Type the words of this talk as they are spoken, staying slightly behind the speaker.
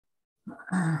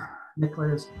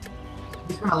Nicholas.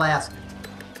 He's from Alaska.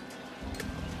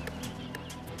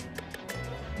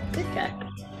 Good guy.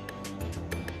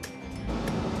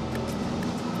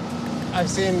 I've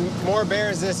seen more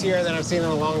bears this year than I've seen in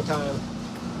a long time.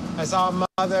 I saw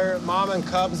mom and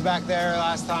cubs back there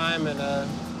last time, and a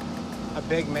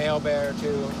big male bear,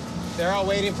 too. They're all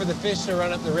waiting for the fish to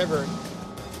run up the river.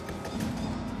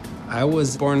 I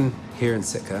was born here in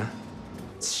Sitka.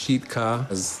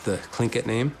 Sheetka is the Tlingit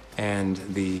name, and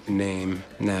the name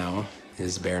now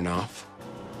is Bernoff.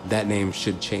 That name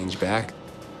should change back.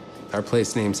 Our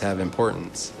place names have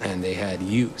importance, and they had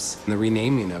use. And the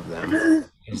renaming of them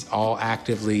is all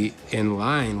actively in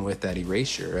line with that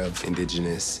erasure of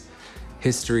indigenous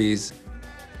histories,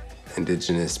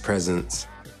 indigenous presence,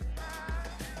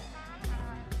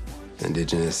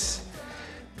 indigenous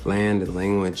land and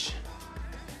language.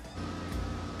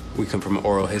 We come from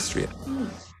oral history.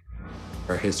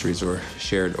 Our histories were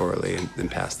shared orally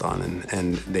and passed on,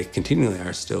 and they continually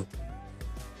are still.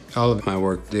 All of my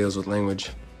work deals with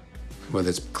language, whether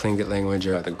it's Tlingit language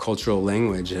or the cultural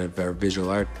language of our visual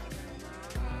art.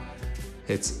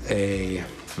 It's a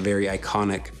very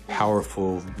iconic,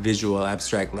 powerful, visual,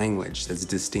 abstract language that's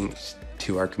distinct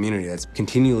to our community, that's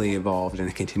continually evolved and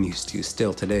it continues to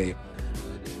still today.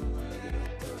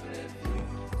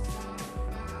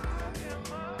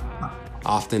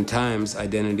 Oftentimes,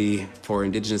 identity for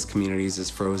indigenous communities is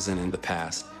frozen in the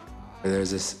past.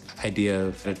 There's this idea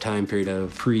of a time period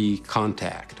of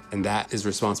pre-contact, and that is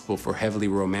responsible for heavily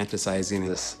romanticizing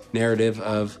this narrative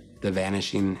of the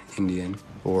vanishing Indian,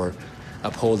 or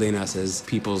upholding us as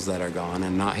peoples that are gone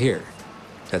and not here.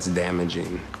 That's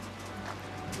damaging.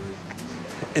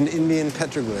 An Indian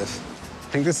petroglyph.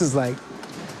 I think this is like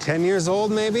 10 years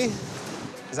old, maybe?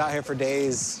 I was out here for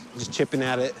days, just chipping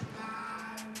at it.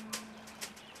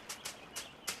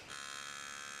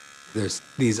 There's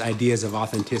these ideas of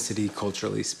authenticity,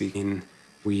 culturally speaking.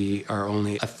 We are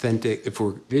only authentic if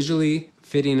we're visually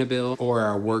fitting a bill, or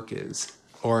our work is,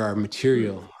 or our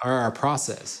material, or our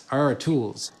process, or our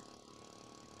tools.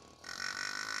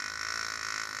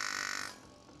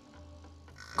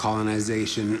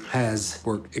 Colonization has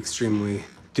worked extremely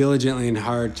diligently and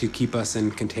hard to keep us in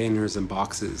containers and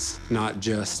boxes, not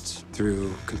just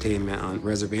through containment on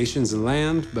reservations and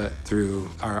land, but through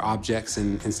our objects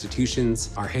and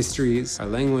institutions, our histories, our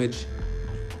language.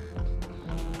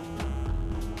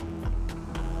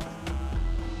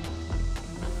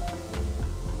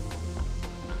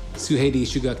 Suhedi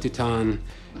Shugaktitan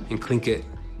in Tlingit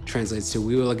translates to,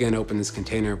 "We will again open this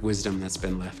container of wisdom that's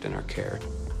been left in our care."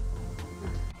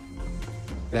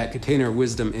 That container of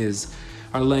wisdom is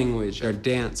our language, our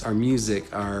dance, our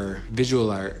music, our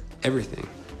visual art, everything.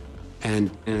 And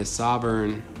in a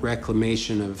sovereign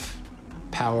reclamation of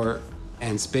power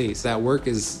and space, that work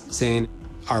is saying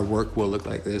our work will look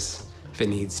like this if it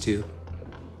needs to.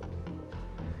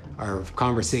 Our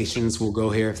conversations will go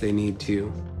here if they need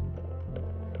to.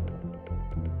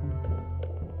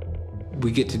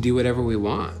 We get to do whatever we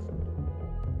want.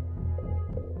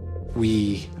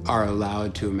 We are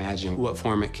allowed to imagine what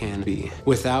form it can be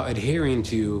without adhering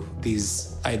to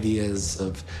these ideas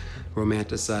of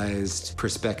romanticized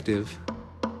perspective.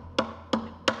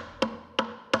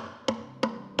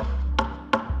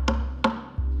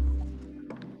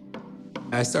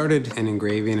 I started in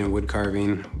engraving and wood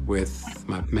carving with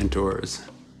my mentors,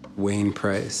 Wayne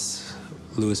Price,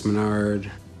 Louis Menard,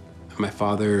 my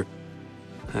father,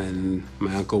 and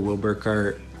my uncle Will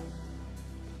Burkhart.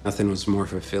 Nothing was more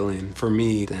fulfilling for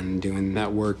me than doing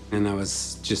that work, and I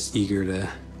was just eager to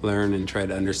learn and try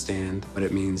to understand what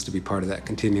it means to be part of that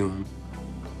continuum.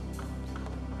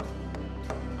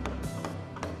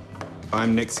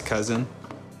 I'm Nick's cousin.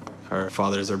 Our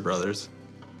fathers are brothers.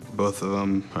 Both of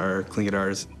them are Tlingit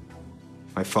artists.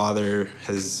 My father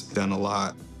has done a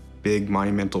lot. Big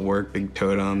monumental work, big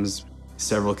totems,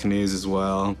 several canoes as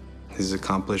well. He's an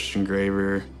accomplished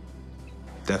engraver.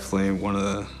 Definitely one of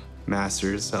the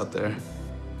masters out there.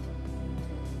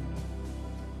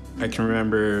 I can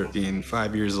remember being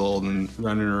 5 years old and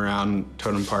running around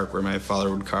Totem Park where my father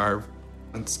would carve.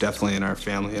 It's definitely in our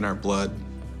family, in our blood.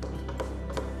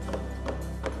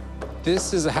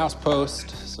 This is a house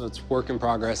post, so it's work in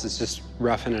progress. It's just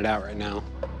roughing it out right now.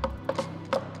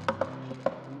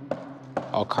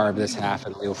 I'll carve this half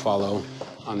and we'll follow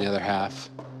on the other half,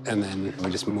 and then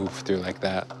we just move through like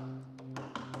that.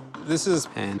 This is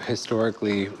an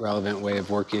historically relevant way of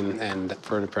working and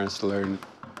for an apprentice to learn.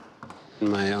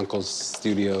 My uncle's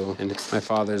studio and my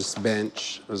father's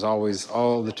bench was always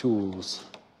all the tools.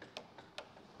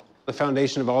 The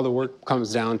foundation of all the work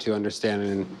comes down to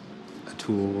understanding a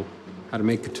tool, how to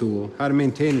make a tool, how to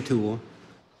maintain a tool.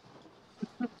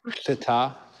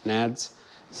 Klita, nads.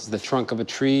 This is the trunk of a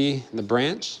tree, the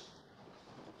branch.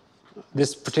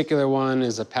 This particular one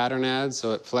is a pattern ad,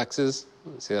 so it flexes.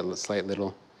 See that slight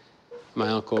little... My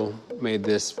uncle made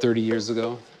this 30 years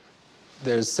ago.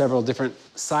 There's several different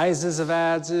sizes of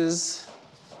adses.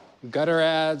 Gutter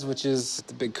ads, which is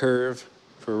the big curve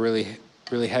for really,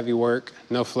 really heavy work.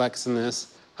 No flex in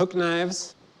this. Hook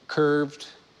knives, curved,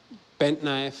 bent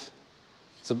knife.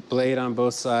 It's a blade on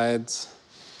both sides.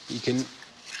 You can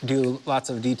do lots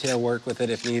of detail work with it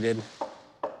if needed.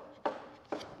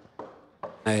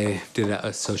 I did an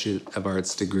Associate of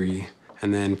Arts degree,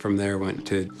 and then from there went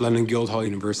to London Guildhall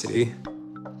University.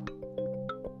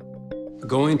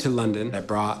 Going to London, I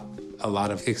brought a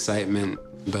lot of excitement,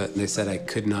 but they said I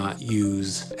could not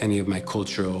use any of my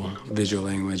cultural visual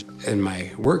language in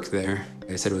my work there.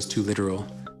 They said it was too literal.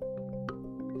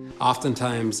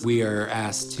 Oftentimes, we are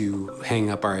asked to hang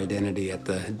up our identity at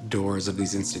the doors of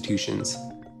these institutions.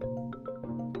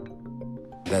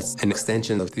 That's an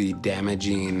extension of the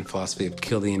damaging philosophy of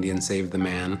kill the Indian, save the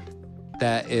man.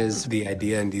 That is the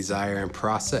idea and desire and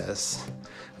process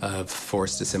of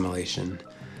forced assimilation,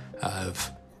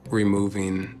 of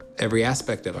removing every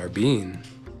aspect of our being,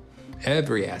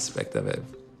 every aspect of it.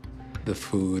 The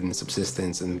food and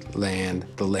subsistence and land,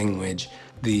 the language,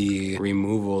 the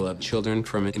removal of children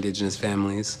from indigenous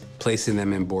families, placing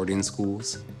them in boarding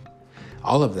schools,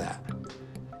 all of that.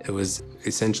 It was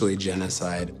essentially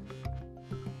genocide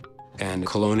and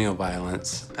colonial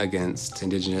violence against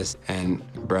indigenous and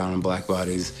brown and black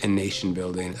bodies and nation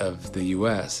building of the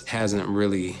US hasn't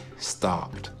really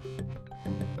stopped.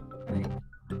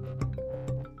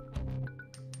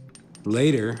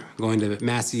 Later, going to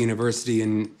Massey University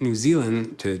in New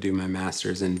Zealand to do my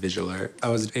master's in visual art, I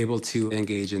was able to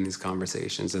engage in these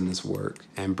conversations and this work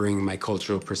and bring my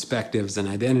cultural perspectives and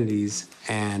identities,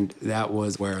 and that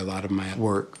was where a lot of my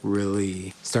work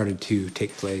really started to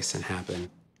take place and happen.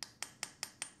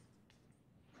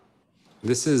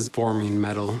 This is forming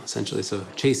metal, essentially, so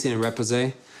chasing and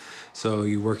repoussé. So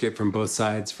you work it from both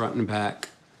sides, front and back.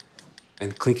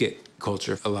 And clinket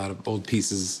culture, a lot of old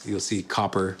pieces, you'll see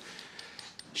copper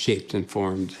shaped and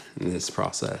formed in this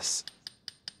process.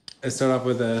 I start off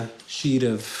with a sheet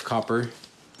of copper,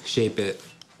 shape it,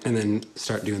 and then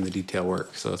start doing the detail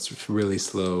work. So it's really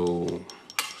slow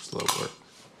work.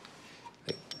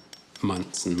 Like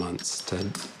months and months to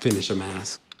finish a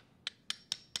mask.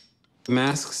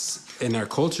 Masks in our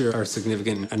culture are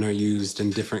significant and are used in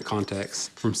different contexts,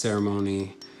 from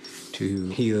ceremony to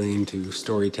healing to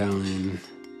storytelling.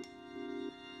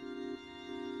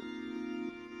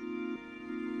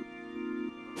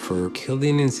 For Kill the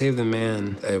Indian, Save the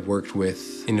Man, I've worked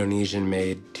with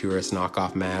Indonesian-made tourist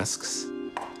knockoff masks,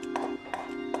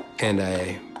 and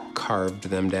I carved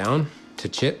them down to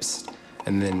chips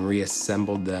and then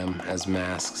reassembled them as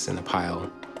masks in a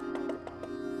pile.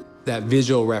 That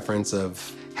visual reference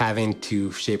of having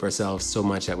to shape ourselves so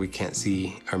much that we can't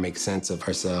see or make sense of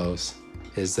ourselves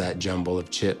is that jumble of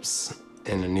chips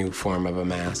in a new form of a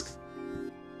mask.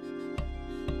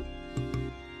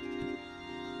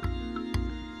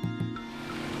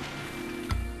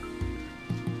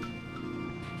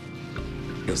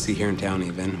 You'll see here in town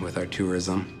even with our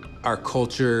tourism, our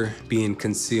culture being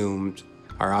consumed,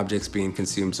 our objects being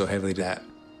consumed so heavily that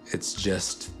it's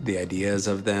just the ideas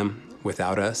of them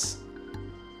without us.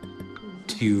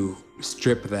 To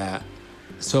strip that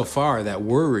so far that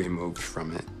we're removed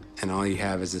from it, and all you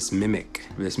have is this mimic,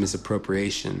 this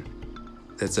misappropriation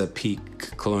that's a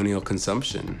peak colonial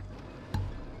consumption.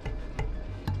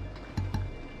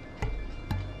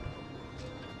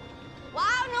 Wow,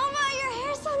 Noma, your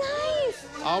hair's so nice.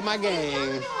 All my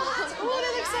gang. Oh,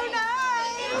 they look so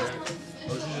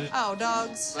nice. Oh,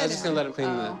 dogs. I was just gonna let him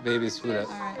clean the baby's food up.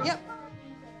 All right, yep.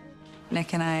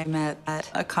 Nick and I met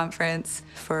at a conference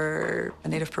for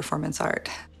Native performance art.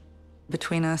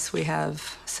 Between us, we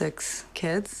have 6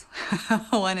 kids.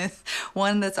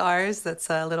 one that's ours, that's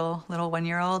a little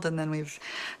 1-year-old, and then we've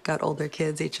got older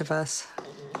kids, each of us.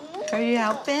 Are you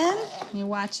helping? You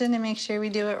watching to make sure we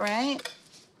do it right?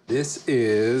 This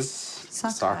is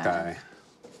Sockeye. sockeye.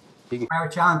 Ira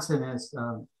Johnson is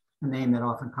a name that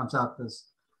often comes up as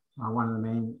one of the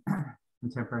main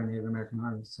contemporary Native American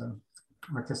artists. So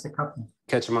artistic coupling.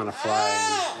 Catch them on a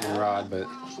fly and rod, but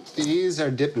these are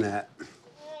dip net.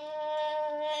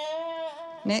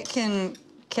 Nick can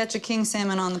catch a king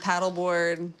salmon on the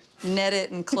paddleboard, net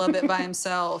it and club it by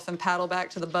himself, and paddle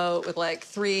back to the boat with like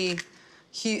 3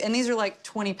 huge, and these are like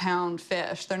 20-pound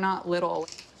fish. They're not little.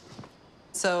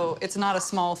 So it's not a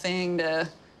small thing to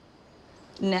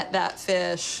net that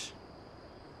fish.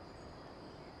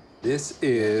 This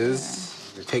is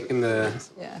We're taking the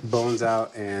Yeah. bones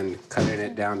out and cutting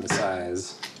it down to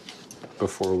size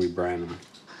before we brine them.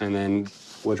 And then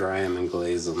we'll dry them and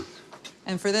glaze them.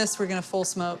 And for this, we're gonna full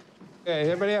smoke. Okay,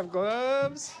 everybody have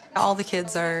gloves? All the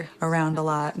kids are around a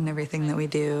lot in everything that we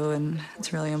do, and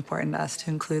it's really important to us to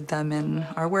include them in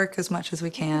our work as much as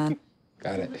we can.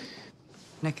 Got it.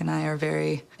 Nick and I are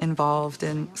very involved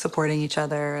in supporting each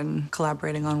other and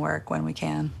collaborating on work when we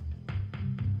can.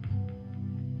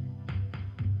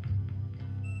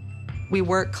 We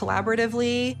work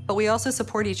collaboratively, but we also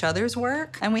support each other's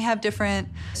work, and we have different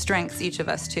strengths, each of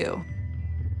us, too.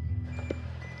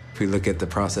 If we look at the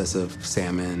process of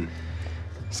salmon,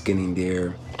 skinning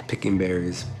deer, picking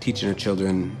berries, teaching our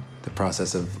children the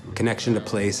process of connection to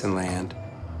place and land,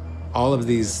 all of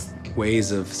these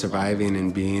ways of surviving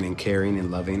and being and caring and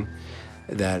loving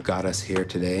that got us here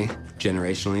today,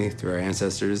 generationally through our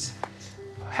ancestors,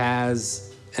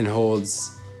 has and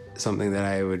holds something that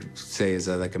I would say is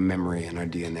like a memory in our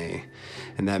DNA.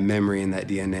 And that memory and that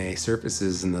DNA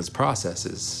surfaces in those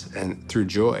processes and through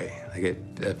joy, like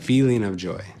a feeling of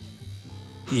joy.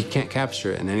 You can't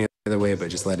capture it in any other way but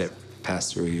just let it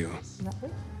pass through you.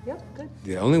 Yep, good.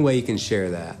 The only way you can share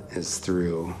that is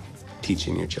through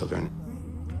teaching your children.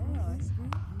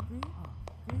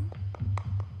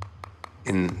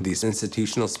 In these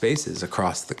institutional spaces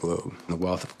across the globe, the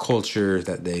wealth of culture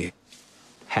that they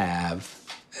have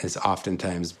has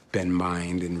oftentimes been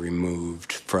mined and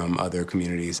removed from other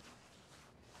communities.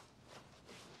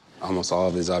 Almost all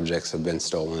of these objects have been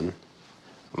stolen.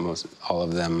 Almost all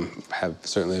of them have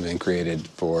certainly been created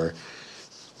for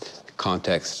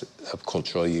context of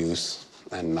cultural use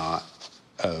and not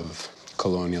of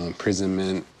colonial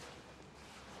imprisonment.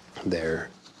 They're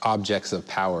objects of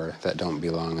power that don't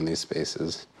belong in these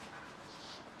spaces.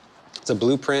 It's a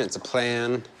blueprint, it's a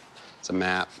plan, it's a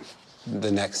map.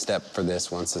 The next step for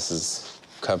this, once this is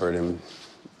covered in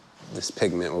this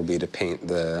pigment, will be to paint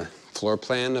the floor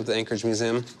plan of the Anchorage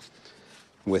Museum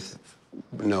with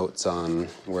notes on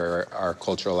where our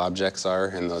cultural objects are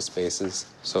in those spaces.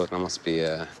 So it can almost be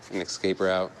an escape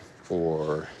route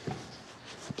or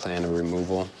a plan of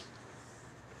removal.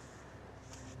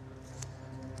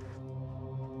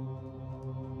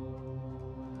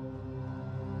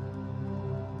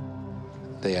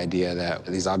 The idea that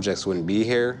these objects wouldn't be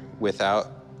here without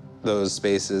those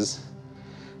spaces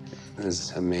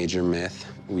is a major myth.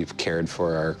 We've cared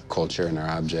for our culture and our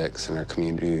objects and our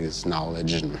community's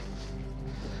knowledge and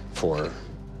for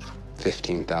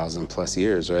 15,000 plus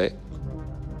years, right?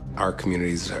 Our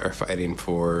communities are fighting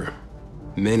for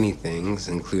many things,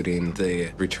 including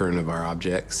the return of our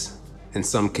objects, in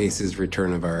some cases,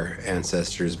 return of our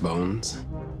ancestors' bones.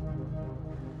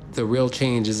 The real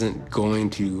change isn't going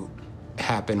to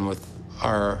happen with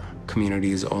our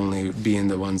communities only being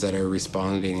the ones that are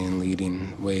responding and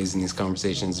leading ways in these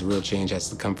conversations. The real change has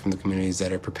to come from the communities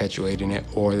that are perpetuating it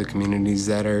or the communities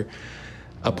that are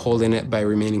upholding it by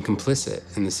remaining complicit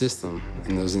in the system,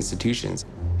 in those institutions.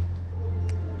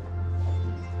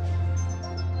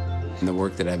 And the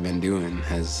work that I've been doing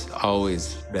has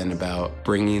always been about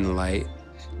bringing light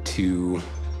to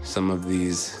some of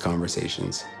these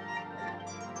conversations.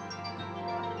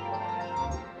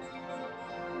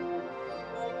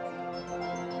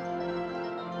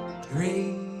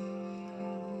 Dreamers,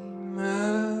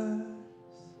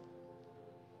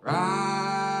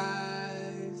 rise.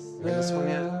 You hear this one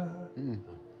yet?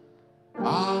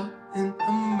 All in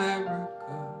America,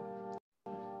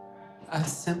 a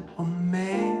simple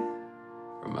man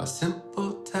from a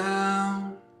simple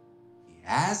town. He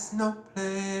has no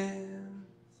plans.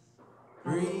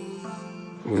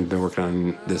 We've been working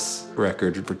on this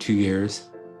record for 2 years.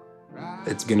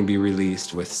 It's going to be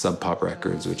released with Sub Pop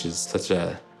Records, which is such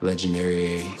a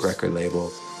legendary record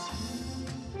label.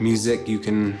 Music you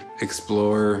can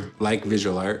explore like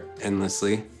visual art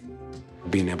endlessly.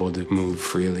 Being able to move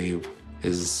freely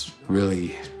is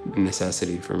really a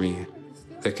necessity for me.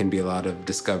 There can be a lot of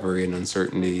discovery and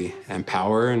uncertainty and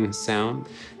power in sound.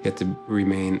 You have to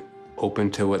remain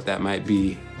open to what that might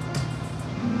be.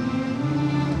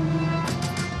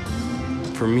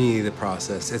 For me, the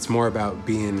process, it's more about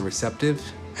being receptive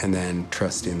and then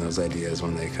trusting those ideas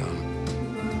when they come.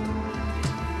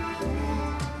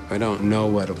 I don't know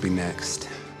what'll be next.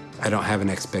 I don't have an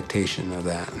expectation of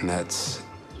that, and that's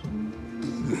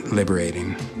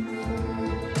liberating.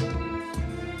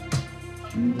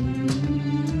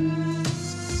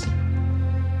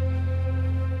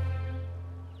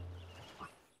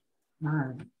 All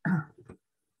right.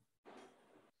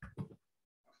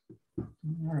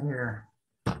 Yeah, here.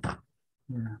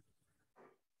 Yeah.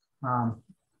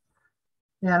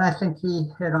 Yeah, and I think he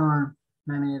hit on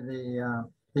many of the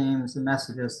themes and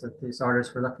messages that these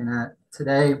artists were looking at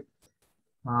today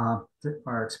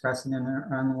are expressing in their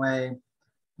own way,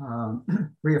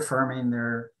 reaffirming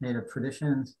their native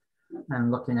traditions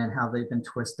and looking at how they've been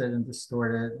twisted and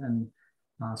distorted and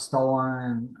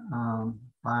stolen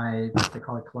by what they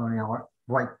call it colonial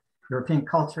white European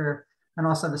culture, and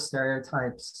also the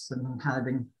stereotypes and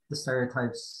having the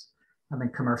stereotypes have been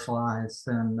commercialized,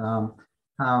 and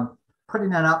putting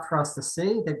that out for us to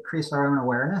see to increase our own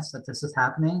awareness that this is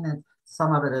happening. And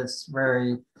some of it is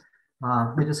very,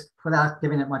 we just, without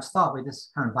giving it much thought, we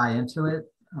just kind of buy into it,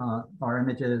 our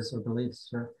images or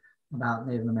beliefs about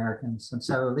Native Americans. And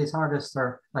so these artists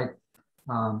are like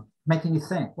making you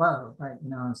think, whoa, right? You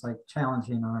know, it's like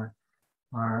challenging our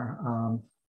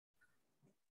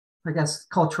I guess,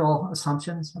 cultural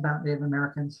assumptions about Native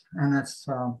Americans. And that's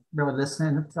really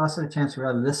listening. It's also a chance to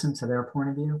really listen to their point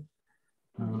of view.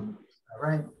 All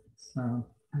right. So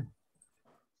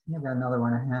I've got another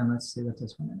one at hand. Let's see what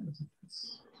this one is.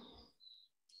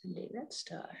 Wendy Red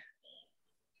Star.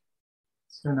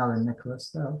 Let's do another Nicholas,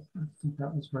 though. I think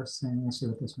that was worth saying. Let's see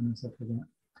what this one is. I forget.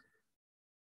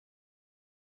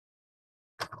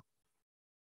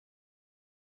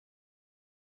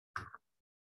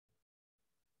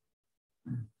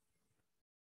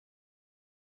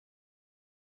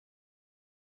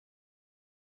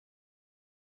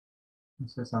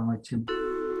 This is only two.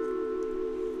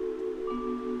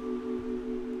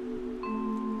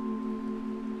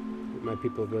 My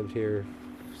people have lived here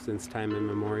since time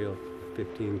immemorial,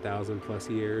 15,000 plus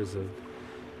years of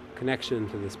connection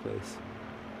to this place.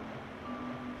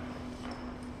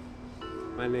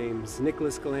 My name's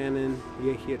Nicholas Galanin,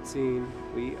 Yehiatzin.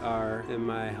 We are in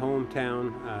my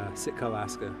hometown, Sitka,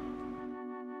 Alaska.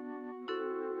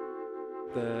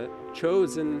 The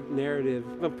chosen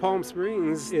narrative of Palm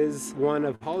Springs is one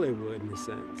of Hollywood, in a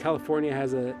sense. California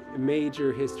has a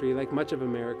major history, like much of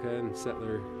America and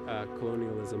settler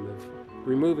colonialism, of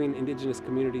removing indigenous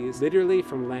communities literally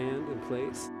from land and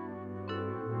place.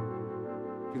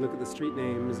 If you look at the street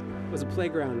names, it was a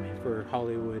playground for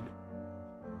Hollywood.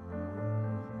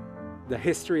 The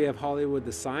history of Hollywood,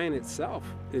 the sign itself,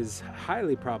 is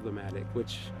highly problematic,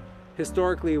 which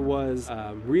historically was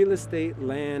real estate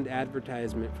land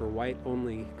advertisement for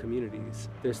white-only communities.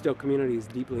 There's still communities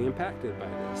deeply impacted by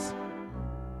this.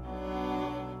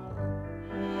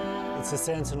 It's a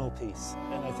sentinel piece,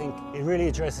 and I think it really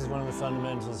addresses one of the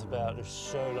fundamentals about a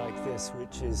show like this,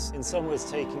 which is in some ways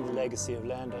taking the legacy of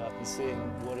land art and seeing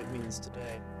what it means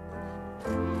today.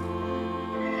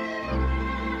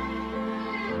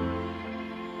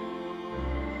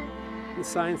 The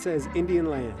sign says Indian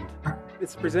land.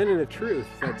 It's presenting a truth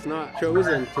that's not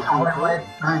chosen to be told.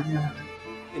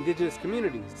 Indigenous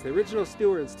communities, the original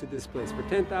stewards to this place for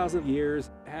 10,000 years,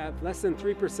 have less than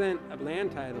 3% of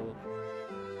land title.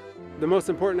 The most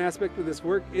important aspect of this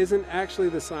work isn't actually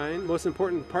the sign. The most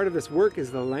important part of this work is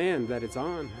the land that it's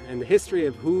on and the history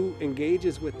of who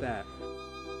engages with that.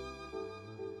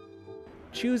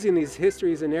 Choosing these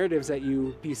histories and narratives that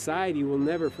you decide you will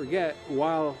never forget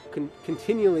while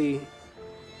continually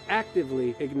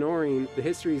actively ignoring the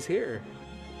histories here.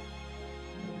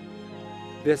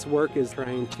 This work is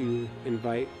trying to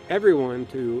invite everyone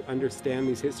to understand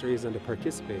these histories and to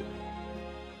participate.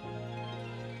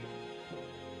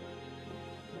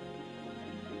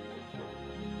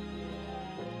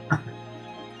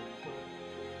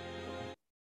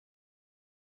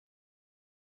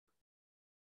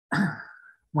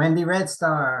 Wendy Red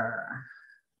Star.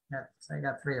 Yes, I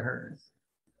got 3 of hers.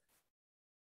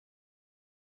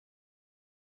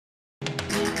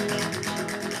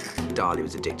 Dali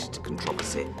was addicted to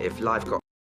controversy. If life got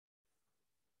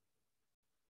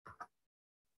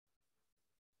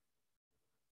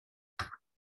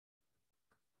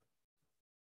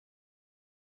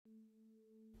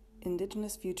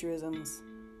Indigenous futurisms,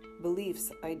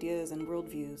 beliefs, ideas, and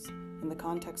worldviews in the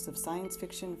context of science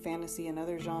fiction, fantasy, and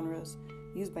other genres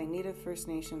used by Native First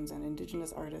Nations and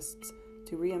Indigenous artists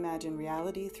to reimagine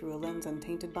reality through a lens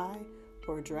untainted by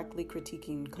or directly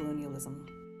critiquing colonialism.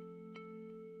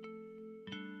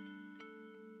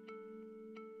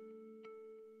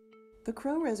 The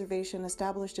Crow Reservation,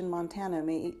 established in Montana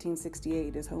May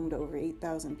 1868, is home to over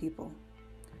 8,000 people.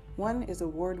 One is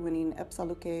award-winning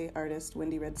Epsaluke artist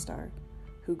Wendy Red Star,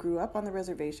 who grew up on the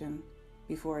reservation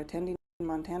before attending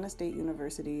Montana State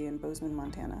University in Bozeman,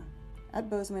 Montana. At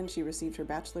Bozeman, she received her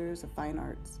Bachelor's of Fine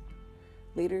Arts.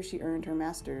 Later, she earned her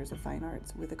Master's of Fine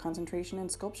Arts with a concentration in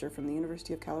sculpture from the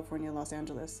University of California, Los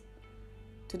Angeles.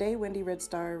 Today, Wendy Red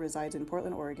Star resides in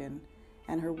Portland, Oregon,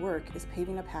 and her work is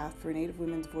paving a path for Native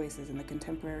women's voices in the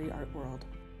contemporary art world.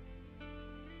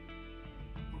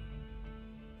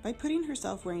 By putting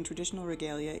herself wearing traditional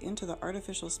regalia into the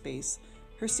artificial space,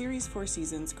 her series Four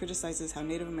Seasons criticizes how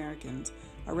Native Americans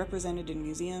are represented in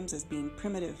museums as being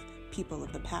primitive people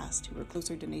of the past who were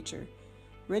closer to nature.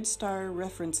 Red Star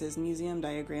references museum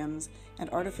diagrams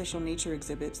and artificial nature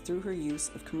exhibits through her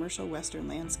use of commercial Western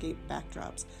landscape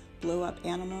backdrops, blow-up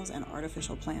animals, and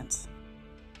artificial plants.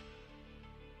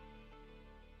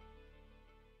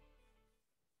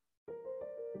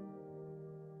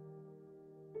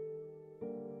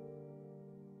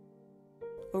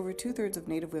 Over 2/3 of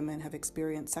Native women have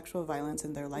experienced sexual violence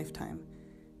in their lifetime,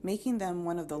 making them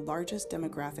one of the largest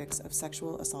demographics of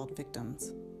sexual assault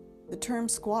victims. The term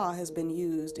squaw has been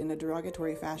used in a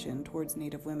derogatory fashion towards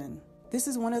Native women. This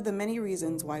is one of the many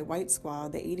reasons why White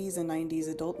Squaw, the 80s and 90s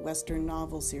adult Western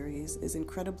novel series, is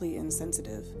incredibly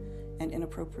insensitive and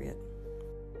inappropriate.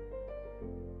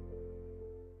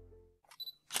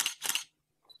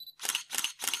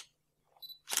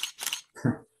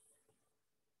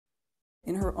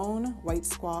 In her own White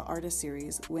Squaw artist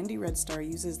series, Wendy Red Star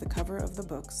uses the cover of the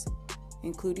books,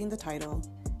 including the title,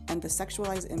 and the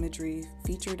sexualized imagery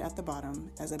featured at the bottom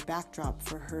as a backdrop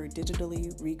for her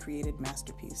digitally recreated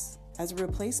masterpiece. As a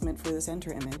replacement for the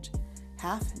center image,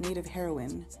 half Native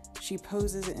heroine, she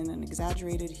poses in an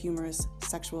exaggerated, humorous,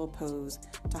 sexual pose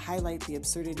to highlight the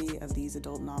absurdity of these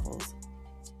adult novels.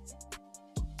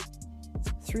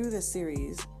 Through this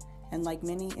series, and like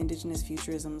many Indigenous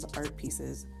Futurism's art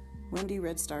pieces, Wendy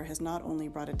Red Star has not only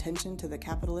brought attention to the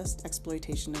capitalist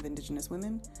exploitation of Indigenous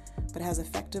women, but has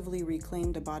effectively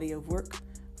reclaimed a body of work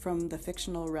from the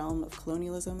fictional realm of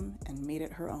colonialism and made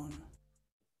it her own.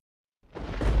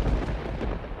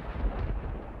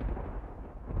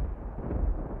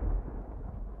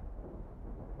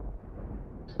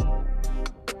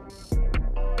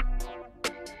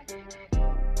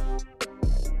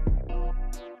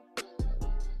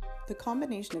 The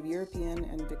combination of European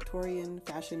and Victorian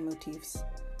fashion motifs,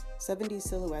 70s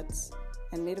silhouettes,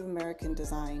 and Native American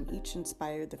design each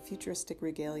inspired the futuristic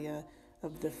regalia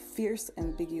of the fierce,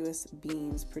 ambiguous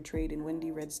beings portrayed in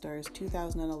Wendy Red Star's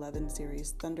 2011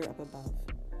 series Thunder Up Above.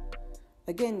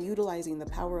 Again, utilizing the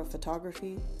power of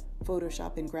photography,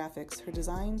 Photoshop, and graphics, her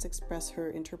designs express her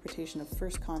interpretation of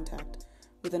first contact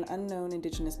with an unknown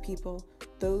Indigenous people,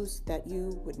 those that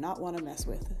you would not want to mess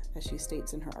with, as she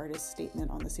states in her artist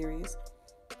statement on the series.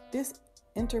 This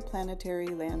interplanetary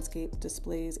landscape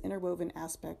displays interwoven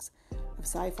aspects of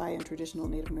sci-fi and traditional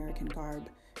Native American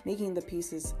garb, making the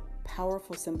pieces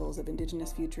powerful symbols of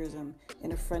Indigenous futurism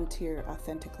in a frontier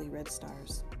authentically Red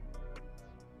Stars.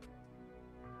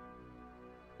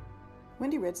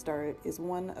 Wendy Red Star is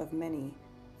one of many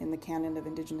in the canon of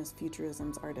Indigenous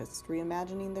futurism's artists,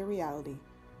 reimagining their reality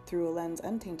through a lens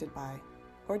untainted by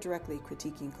or directly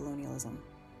critiquing colonialism.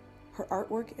 Her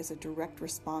artwork is a direct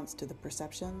response to the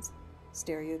perceptions,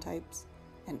 stereotypes,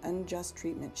 and unjust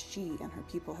treatment she and her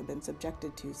people have been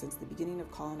subjected to since the beginning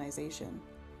of colonization.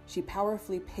 She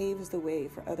powerfully paves the way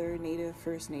for other Native,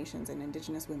 First Nations, and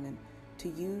Indigenous women to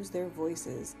use their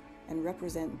voices and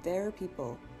represent their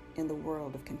people in the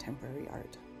world of contemporary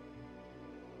art.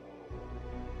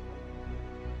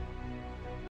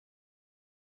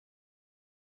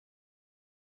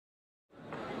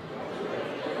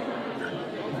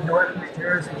 Newark, New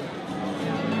Jersey.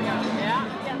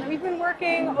 Yeah, we've been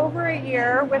working over a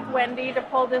year with Wendy to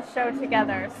pull this show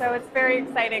together, so it's very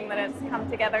exciting that it's come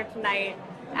together tonight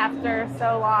after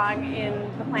so long in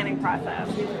the planning process.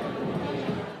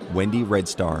 Wendy Red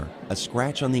Star, A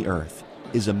Scratch on the Earth,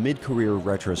 is a mid-career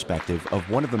retrospective of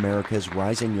one of America's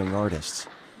rising young artists.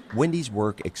 Wendy's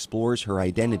work explores her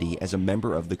identity as a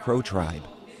member of the Crow tribe,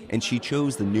 and she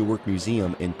chose the Newark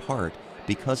Museum in part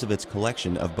because of its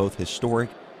collection of both historic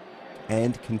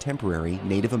and contemporary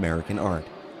Native American art.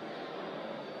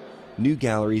 New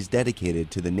galleries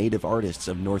dedicated to the Native artists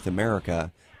of North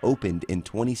America opened in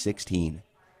 2016.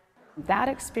 That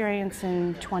experience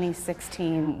in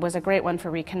 2016 was a great one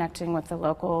for reconnecting with the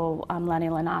local Lenni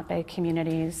Lenape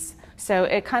communities. So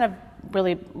it kind of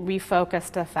really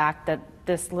refocused the fact that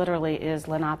this literally is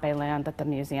Lenape land that the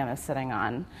museum is sitting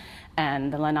on.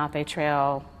 And the Lenape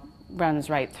Trail runs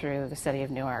right through the city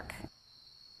of Newark.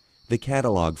 The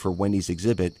catalog for Wendy's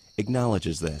exhibit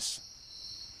acknowledges this.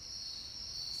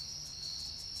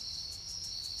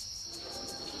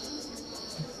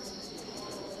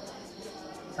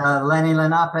 Lenni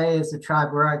Lenape is the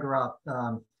tribe where I grew up.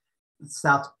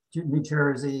 South New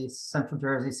Jersey, Central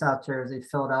Jersey, South Jersey,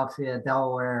 Philadelphia,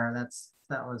 Delaware.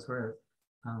 That was where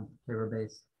they were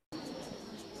based.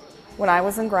 When I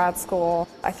was in grad school,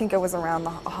 I think it was around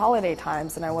the holiday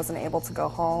times and I wasn't able to go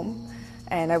home,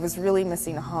 and I was really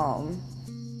missing home.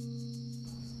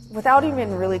 Without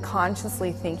even really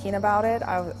consciously thinking about it,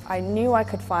 I knew I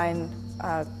could find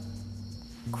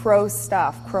crow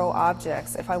stuff, crow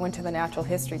objects, if I went to the Natural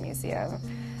History Museum.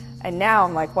 And now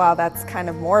I'm like, wow, that's kind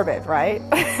of morbid, right?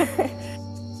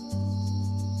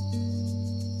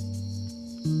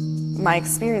 My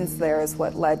experience there is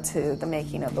what led to the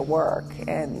making of the work.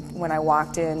 And when I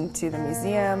walked into the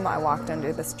museum, I walked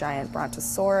under this giant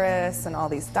brontosaurus and all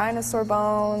these dinosaur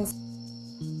bones.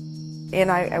 And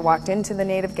I walked into the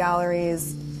native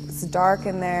galleries. It's dark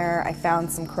in there. I found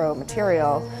some crow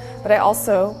material, but I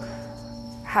also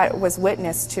was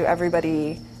witness to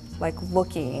everybody like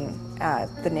looking at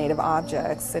the native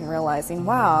objects and realizing,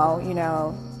 wow, you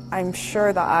know, I'm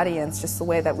sure the audience, just the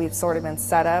way that we've sort of been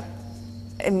set up,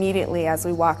 immediately as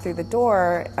we walk through the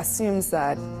door, assumes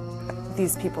that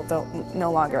these people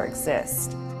no longer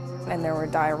exist. And there were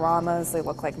dioramas, they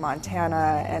look like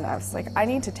Montana, and I was like, I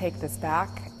need to take this back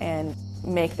and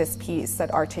make this piece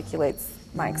that articulates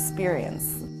my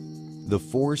experience. The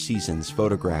Four Seasons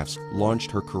photographs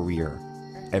launched her career.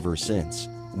 Ever since,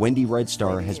 Wendy Red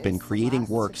Star has been creating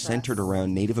work centered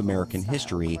around Native American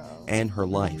history and her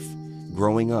life,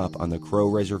 growing up on the Crow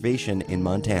Reservation in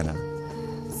Montana.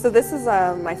 So this is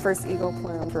my first eagle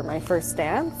plume for my first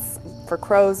dance. For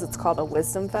crows, it's called a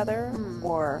wisdom feather,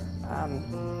 or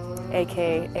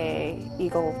AKA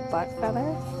eagle butt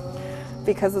feather,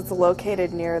 because it's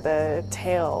located near the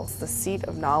tail, the seat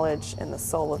of knowledge in the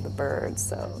soul of the bird.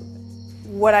 So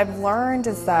what I've learned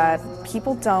is that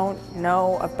people don't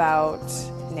know about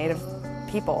Native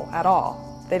people at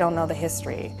all. They don't know the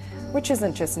history, which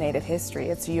isn't just Native history,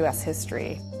 it's U.S.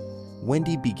 history.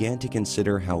 Wendy began to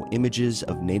consider how images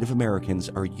of Native Americans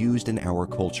are used in our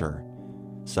culture,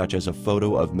 such as a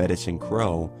photo of Medicine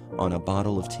Crow on a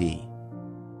bottle of tea.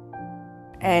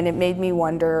 And it made me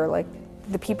wonder, like,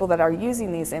 the people that are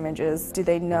using these images, do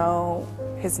they know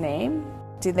his name?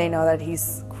 Do they know that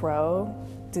he's Crow?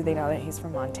 Do they know that he's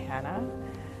from Montana?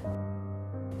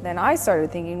 Then I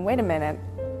started thinking, wait a minute,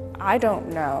 I don't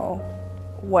know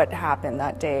what happened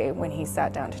that day when he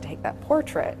sat down to take that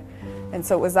portrait. And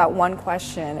so it was that one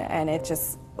question, and it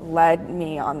just led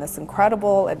me on this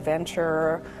incredible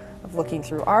adventure of looking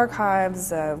through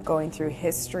archives, of going through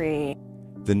history.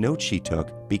 The notes she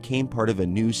took became part of a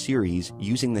new series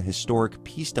using the historic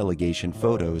peace delegation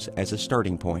photos as a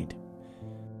starting point.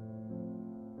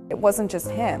 It wasn't just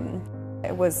him.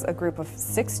 It was a group of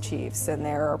 6 chiefs, and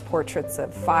there are portraits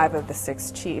of 5 of the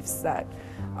 6 chiefs that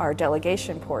are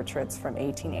delegation portraits from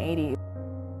 1880.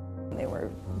 They were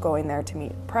going there to meet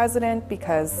the president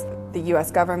because the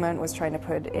U.S. government was trying to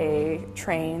put a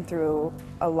train through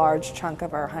a large chunk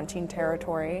of our hunting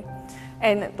territory.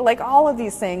 And like all of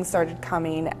these things started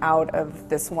coming out of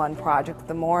this one project.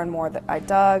 The more and more that I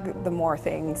dug, the more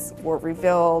things were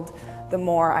revealed, the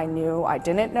more I knew I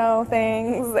didn't know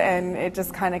things, and it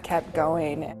just kind of kept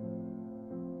going.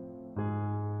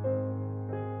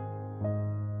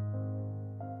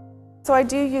 So I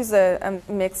do use a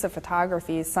mix of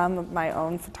photography, some of my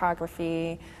own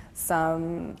photography,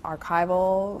 some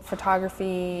archival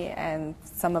photography, and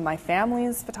some of my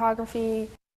family's photography.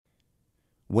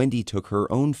 Wendy took her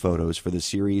own photos for the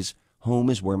series Home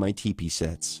is Where My Teepee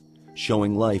Sits,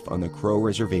 showing life on the Crow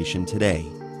Reservation today.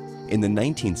 In the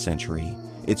 19th century,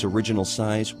 its original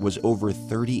size was over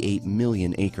 38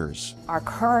 million acres. Our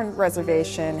current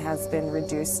reservation has been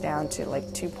reduced down to like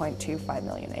 2.25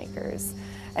 million acres.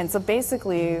 And so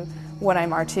basically what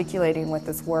I'm articulating with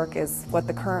this work is what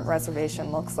the current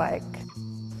reservation looks like.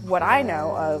 What I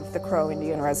know of the Crow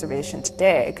Indian Reservation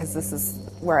today, because this is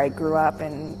where I grew up,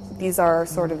 and these are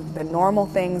sort of the normal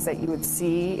things that you would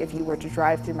see if you were to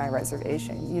drive through my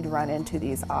reservation. You'd run into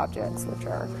these objects, which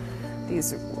are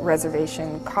these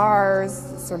reservation cars,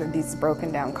 sort of these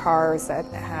broken down cars that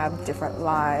have different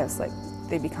lives, like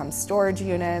they become storage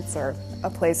units or a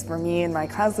place for me and my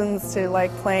cousins to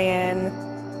like play in.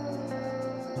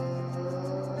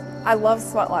 I love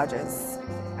sweat lodges.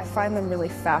 I find them really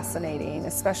fascinating,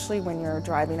 especially when you're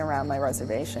driving around my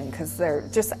reservation, because they're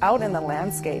just out in the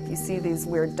landscape. You see these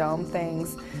weird dome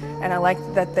things, and I like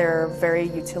that they're very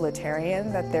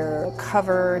utilitarian, that they're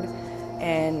covered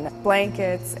in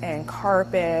blankets and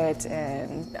carpet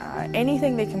and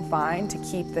anything they can find to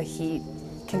keep the heat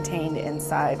contained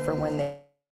inside for when they...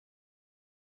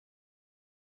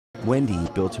 Wendy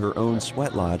built her own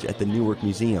sweat lodge at the Newark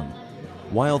Museum.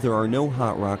 While there are no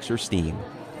hot rocks or steam,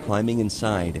 climbing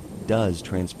inside does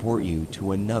transport you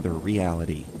to another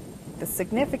reality. The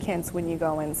significance when you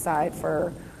go inside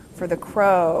for the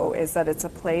Crow is that it's a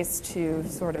place to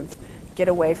sort of get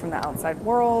away from the outside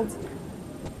world,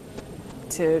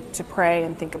 to pray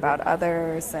and think about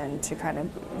others, and to kind of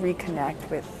reconnect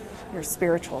with your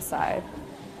spiritual side.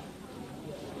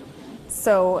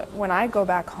 So when I go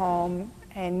back home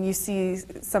and you see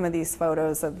some of these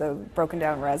photos of the broken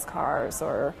down res cars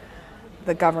or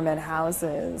the government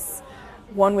houses,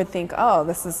 one would think, oh,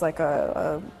 this is like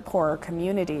a poorer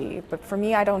community. But for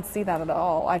me, I don't see that at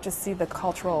all. I just see the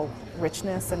cultural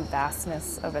richness and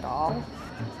vastness of it all.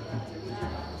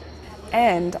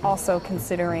 And also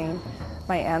considering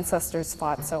my ancestors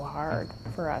fought so hard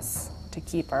for us to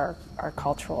keep our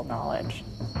cultural knowledge.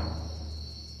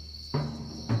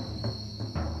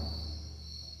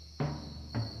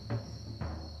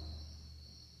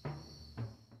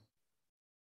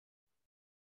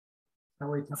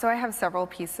 So I have several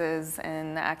pieces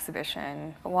in the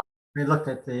exhibition. We looked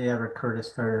at the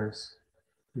Curtis photos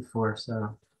before,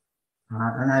 so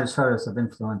and those photos have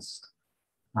influenced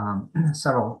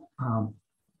several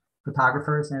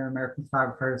photographers, Native American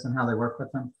photographers, and how they work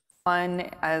with them. One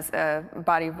as a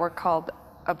body of work called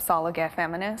Upsalaga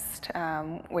Feminist,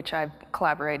 which I've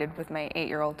collaborated with my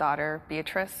 8-year-old daughter,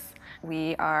 Beatrice.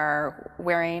 We are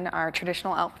wearing our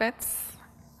traditional outfits,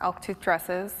 elk tooth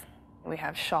dresses. We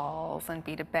have shawls and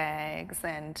beaded bags,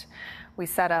 and we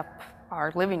set up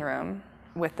our living room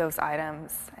with those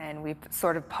items, and we've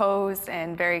sort of posed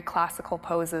in very classical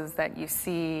poses that you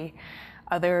see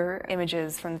other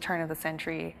images from the turn of the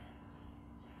century.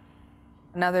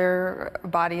 Another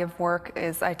body of work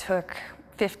is I took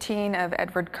 15 of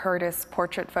Edward Curtis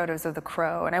portrait photos of the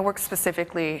Crow, and I worked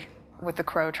specifically with the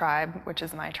Crow tribe, which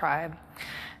is my tribe,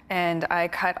 and I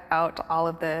cut out all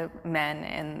of the men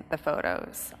in the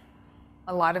photos.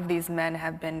 A lot of these men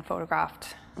have been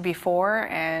photographed before,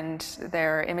 and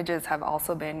their images have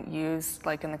also been used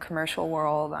like in the commercial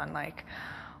world on like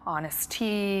Honest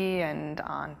Tea and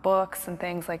on books and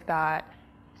things like that.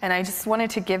 And I just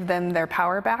wanted to give them their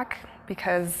power back,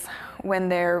 because when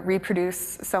they're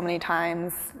reproduced so many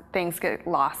times, things get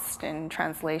lost in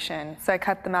translation. So I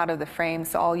cut them out of the frame,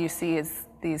 so all you see is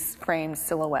these framed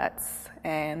silhouettes.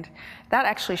 And that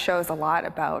actually shows a lot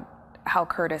about how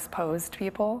Curtis posed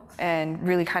people and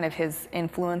really kind of his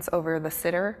influence over the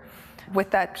sitter. With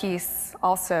that piece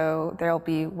also, there'll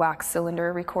be wax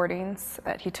cylinder recordings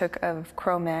that he took of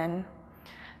Crow men,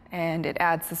 and it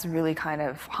adds this really kind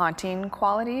of haunting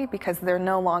quality because they're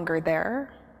no longer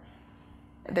there.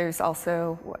 There's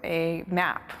also a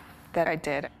map that I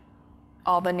did.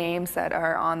 All the names that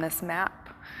are on this map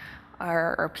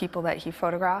are people that he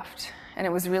photographed, and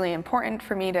it was really important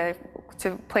for me to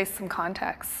place some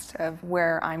context of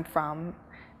where I'm from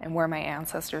and where my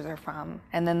ancestors are from.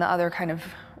 And then the other kind of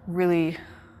really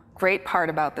great part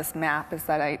about this map is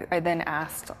that I then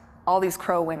asked all these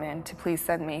Crow women to please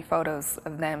send me photos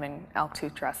of them in elk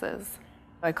tooth dresses.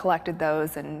 I collected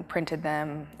those and printed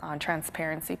them on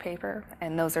transparency paper,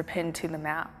 and those are pinned to the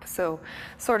map. So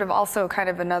sort of also kind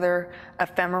of another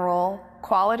ephemeral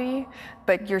quality,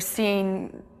 but you're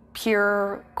seeing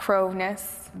pure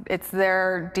Crowness. It's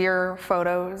their dear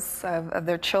photos of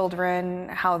their children,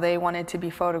 how they wanted to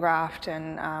be photographed,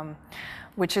 and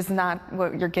which is not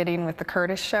what you're getting with the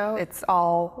Curtis show. It's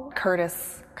all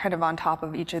Curtis kind of on top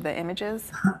of each of the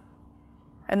images.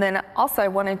 And then also I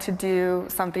wanted to do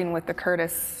something with the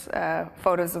Curtis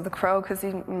photos of the Crow, because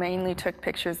he mainly took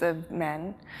pictures of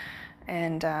men.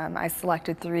 And I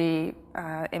selected 3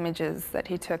 images that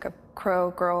he took of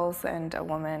Crow girls and a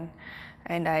woman.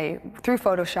 And I, through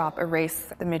Photoshop,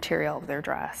 erased the material of their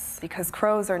dress, because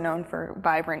Crows are known for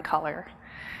vibrant color.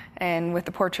 And with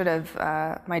the portrait of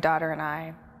my daughter and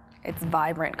I, it's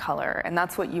vibrant color, and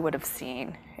that's what you would have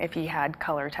seen if he had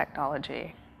color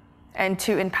technology. And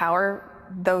to empower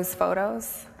those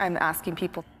photos, I'm asking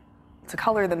people to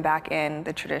color them back in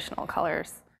the traditional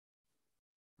colors.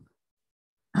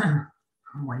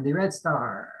 Wendy Red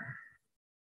Star.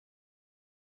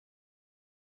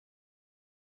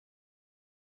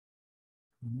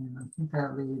 And I think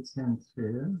that leads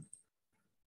into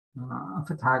a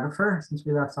photographer. Since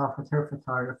we left off with her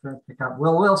photographer, pick up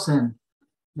Will Wilson,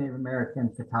 Native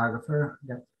American photographer.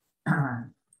 We got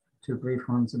 2 brief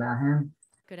ones about him.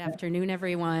 Good afternoon,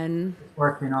 everyone.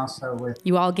 Working also with...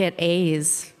 You all get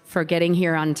A's for getting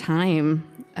here on time.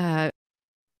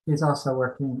 He's also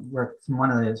worked in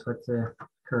one of these with the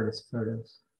Curtis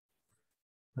photos,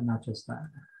 but not just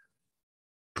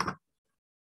that.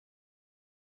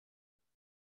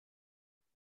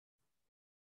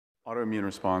 Autoimmune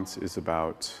response is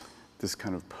about this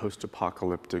kind of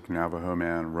post-apocalyptic Navajo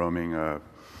man roaming a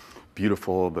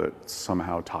beautiful but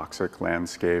somehow toxic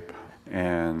landscape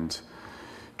and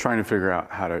trying to figure out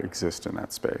how to exist in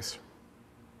that space.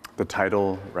 The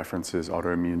title references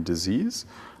autoimmune disease,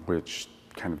 which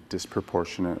kind of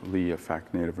disproportionately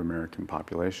affect Native American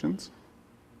populations.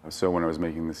 So when I was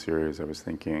making the series, I was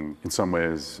thinking, in some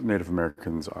ways, Native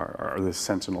Americans are this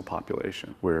sentinel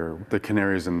population. We're the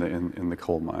canaries in the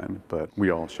coal mine, but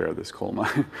we all share this coal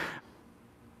mine.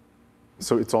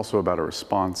 So it's also about a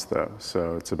response, though.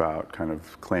 So it's about kind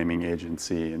of claiming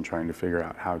agency and trying to figure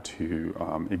out how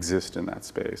to exist in that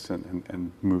space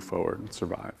and move forward and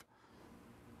survive.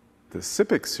 The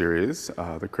SIPIC series,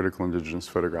 the Critical Indigenous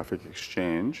Photographic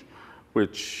Exchange,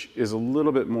 which is a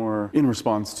little bit more in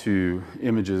response to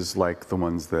images like the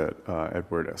ones that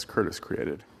Edward S. Curtis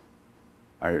created.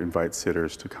 I invite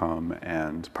sitters to come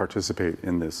and participate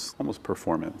in this almost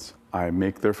performance. I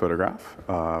make their photograph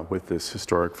with this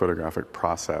historic photographic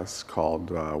process called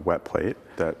wet plate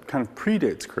that kind of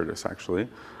predates Curtis, actually.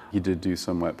 He did do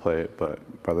some wet plate, but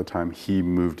by the time he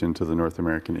moved into the North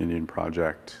American Indian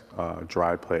Project,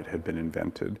 dry plate had been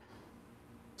invented.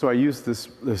 So I use this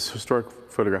historic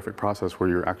photographic process where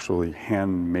you're actually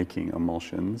hand-making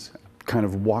emulsions, kind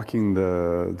of walking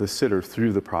the sitter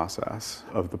through the process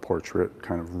of the portrait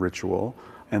kind of ritual.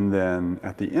 And then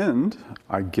at the end,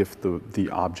 I gift the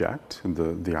object,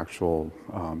 the actual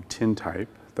tintype,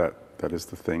 that is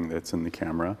the thing that's in the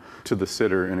camera, to the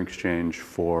sitter in exchange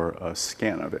for a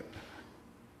scan of it.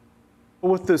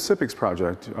 With the SIPICS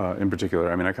project in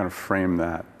particular, I mean, I kind of frame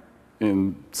that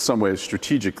in some ways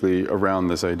strategically around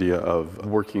this idea of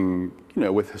working,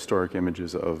 with historic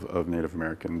images of Native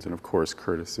Americans. And of course,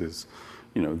 Curtis is,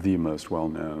 the most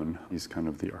well-known. He's kind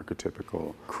of the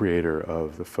archetypical creator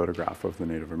of the photograph of the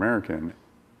Native American.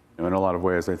 In a lot of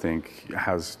ways, I think,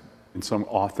 has in some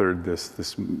authored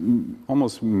this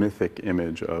almost mythic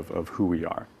image of who we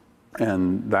are.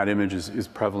 And that image is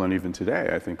prevalent even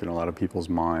today, I think, in a lot of people's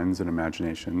minds and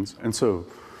imaginations. And so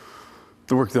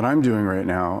the work that I'm doing right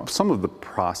now, some of the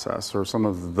process or some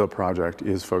of the project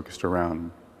is focused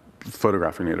around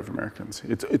photographing Native Americans.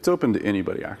 It's open to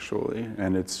anybody, actually,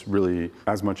 and it's really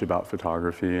as much about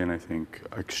photography and I think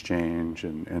exchange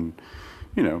and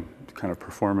kind of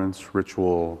performance,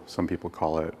 ritual, some people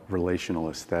call it relational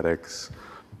aesthetics.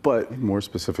 But more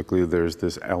specifically, there's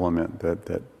this element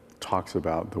that talks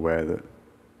about the way that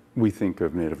we think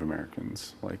of Native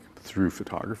Americans, like through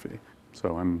photography.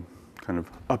 So I'm kind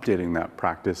of updating that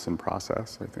practice and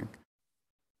process, I think.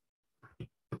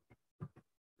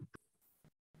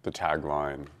 The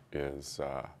tagline is,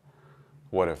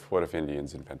 what if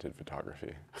Indians invented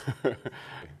photography?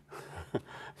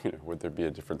 Would there be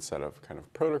a different set of kind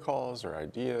of protocols or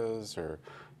ideas or,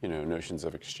 notions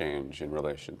of exchange in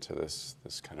relation to this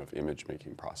kind of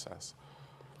image-making process?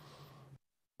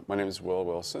 My name is Will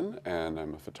Wilson, and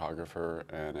I'm a photographer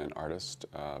and an artist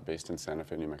based in Santa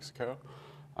Fe, New Mexico.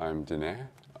 I'm Dene.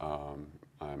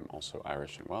 I'm also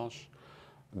Irish and Welsh.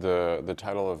 The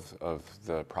title of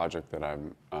the project that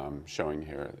I'm showing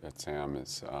here at SAM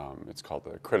is it's called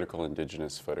the Critical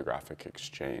Indigenous Photographic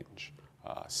Exchange,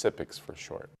 SIPICS for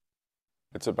short.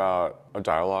 It's about a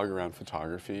dialogue around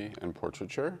photography and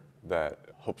portraiture that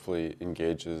hopefully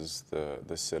engages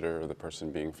the sitter or the person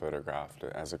being photographed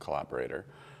as a collaborator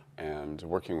and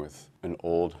working with an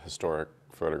old historic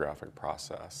photographic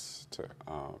process to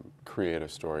create a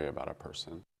story about a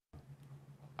person.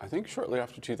 I think shortly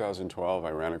after 2012, I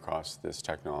ran across this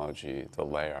technology, the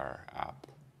LAR app.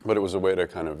 But it was a way to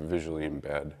kind of visually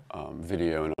embed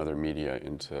video and other media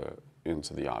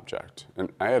into the object.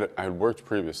 And I had worked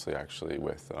previously, actually,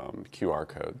 with QR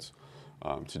codes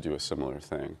to do a similar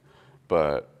thing.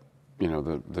 But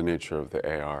the nature of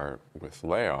the AR with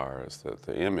LAR is that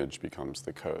the image becomes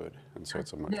the code. And so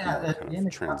it's a much more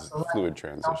kind of fluid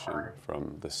transition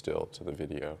from the still to the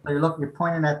video. So you're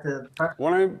pointing at the...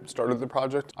 When I started the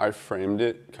project, I framed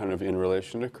it kind of in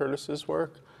relation to Curtis's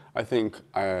work. I think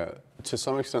to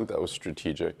some extent that was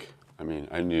strategic. I mean,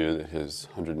 I knew that his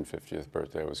 150th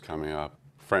birthday was coming up.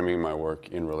 Framing my work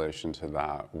in relation to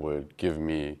that would give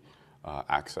me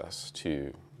access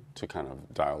to kind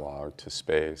of dialogue, to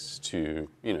space, to,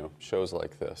 shows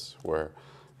like this, where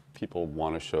people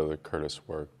want to show the Curtis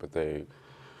work, but they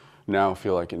now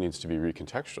feel like it needs to be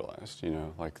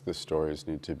recontextualized, like the stories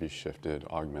need to be shifted,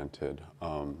 augmented.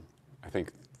 I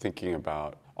think thinking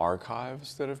about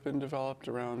archives that have been developed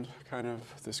around kind of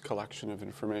this collection of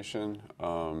information,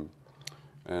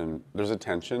 and there's a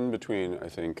tension between, I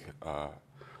think,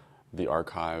 the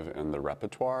archive and the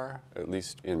repertoire, at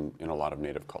least in a lot of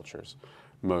Native cultures.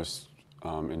 Most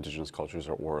indigenous cultures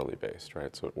are orally based,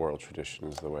 right? So oral tradition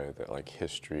is the way that like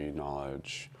history,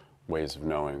 knowledge, ways of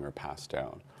knowing are passed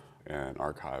down. And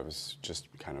archives just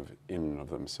kind of in and of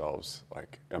themselves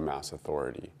like amass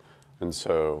authority. And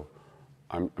so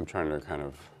I'm trying to kind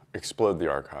of explode the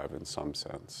archive in some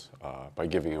sense by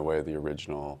giving away the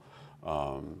original,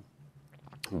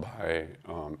 by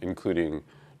including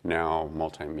now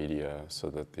multimedia, so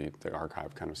that the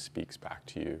archive kind of speaks back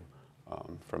to you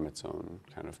from its own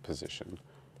kind of position.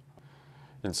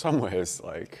 In some ways,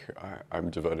 like, I'm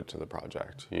devoted to the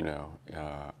project, you know.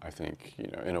 I think, you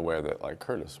know, in a way that, like,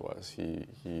 Curtis was. He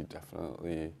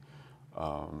definitely,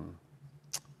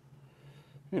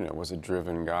 you know, was a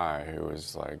driven guy who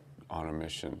was, like, on a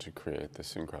mission to create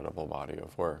this incredible body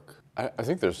of work. I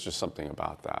think there's just something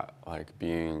about that, like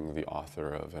being the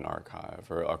author of an archive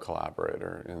or a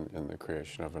collaborator in the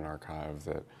creation of an archive,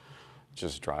 that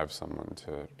just drives someone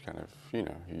to kind of, you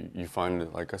know, you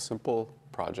find like a simple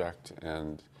project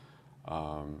and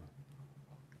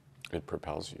it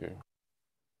propels you.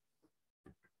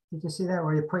 Did you see that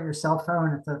where you put your cell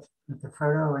phone at the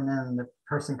photo and then the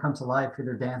person comes alive,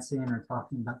 either dancing or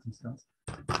talking about themselves?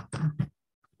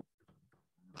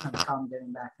 I'm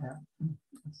getting back out.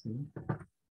 Let's see.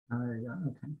 Oh, there you go.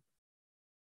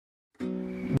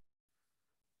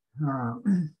 Okay.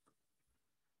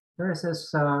 There's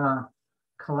this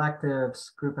collective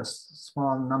group of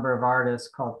small number of artists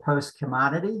called Post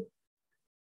Commodity,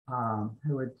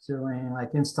 who are doing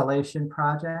like installation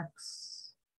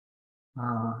projects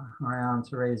around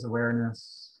to raise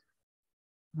awareness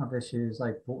of issues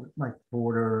like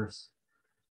borders,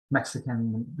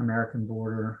 Mexican-American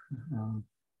border,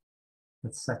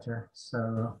 etc.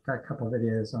 So got a couple of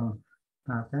videos on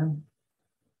them.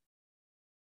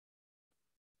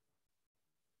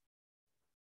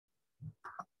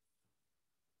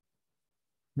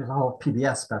 There's a whole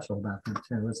PBS special about them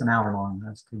too. It was an hour long.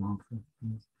 That's too long for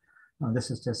me. This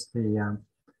is just the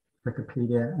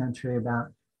Wikipedia entry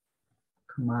about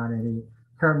Commodity.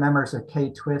 Current members are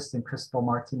Kay Twist and Crystal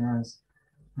Martinez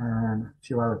and a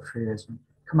few other creators.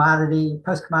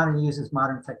 Post Commodity uses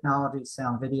modern technology,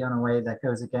 sound, video in a way that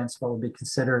goes against what would be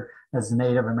considered as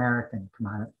Native American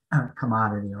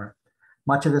commodity art.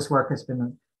 Much of this work has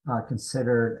been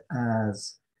considered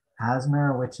as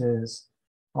ASMR, which is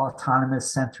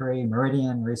autonomous sensory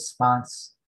meridian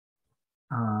response.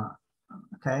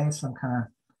 Okay, some kind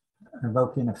of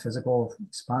evoking a physical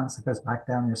response that goes back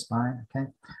down your spine. Okay.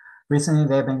 Recently,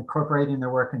 they've been incorporating their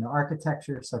work into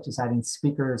architecture, such as adding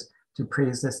speakers to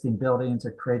pre-existing buildings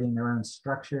or creating their own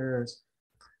structures.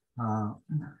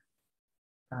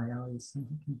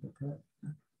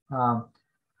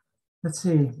 Let's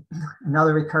see,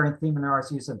 another recurring theme in ours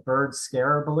use of bird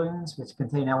scare balloons, which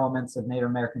contain elements of Native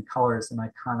American colors and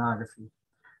iconography.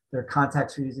 Their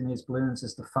context for using these balloons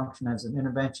is to function as an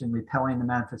intervention, repelling the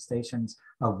manifestations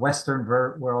of Western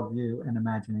worldview and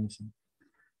imagination.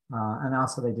 And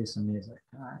also they do some music.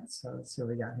 All right, so let's see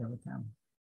what we got here with them.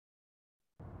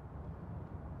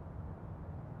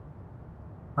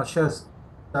 I'll show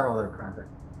several other projects.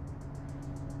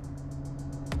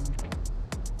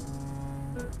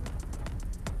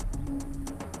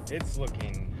 It's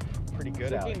looking pretty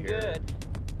good out here. Looking good.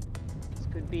 This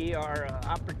could be our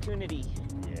opportunity.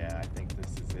 Yeah, I think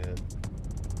this is it.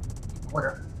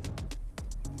 Order.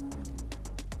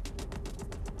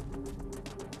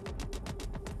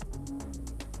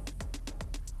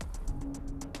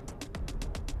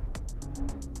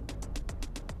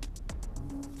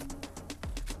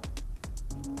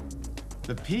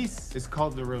 The piece is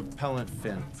called the repellent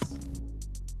fence.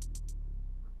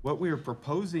 What we are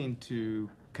proposing to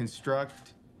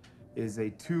construct is a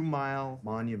 2-mile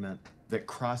monument that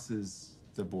crosses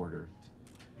the border.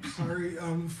 Sorry,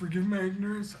 forgive my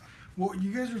ignorance. What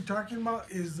you guys are talking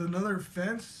about is another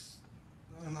fence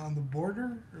on the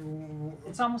border?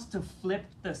 It's almost to flip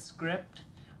the script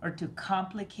or to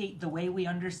complicate the way we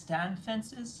understand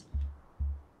fences.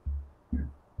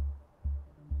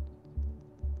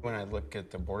 When I look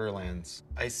at the borderlands,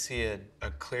 I see a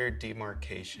clear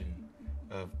demarcation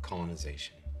of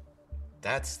colonization.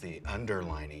 That's the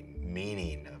underlining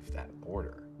meaning of that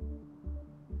border.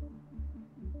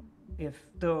 If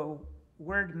the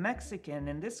word Mexican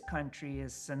in this country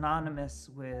is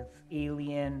synonymous with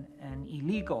alien and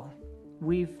illegal,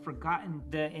 we've forgotten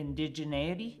the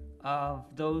indigeneity of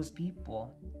those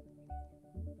people.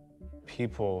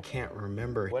 People can't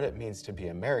remember what it means to be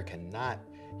American, not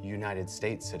United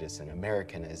States citizen,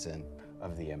 American as in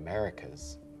of the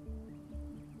Americas.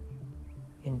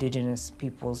 Indigenous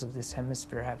peoples of this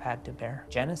hemisphere have had to bear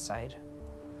genocide,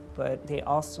 but they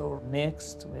also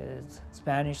mixed with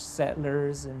Spanish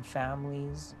settlers and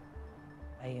families.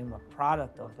 I am a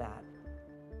product of that.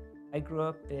 I grew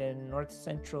up in north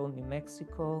central New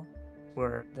Mexico,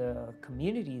 where the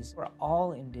communities were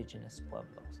all indigenous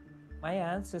pueblos. My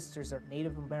ancestors are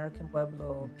Native American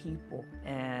Pueblo people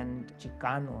and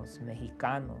Chicanos,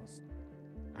 Mexicanos.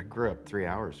 I grew up 3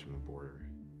 hours from the border.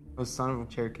 I was son of a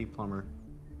Cherokee plumber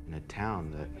in a town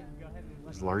that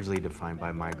was largely defined by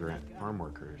migrant farm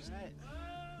workers.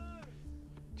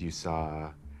 You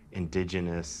saw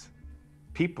indigenous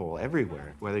people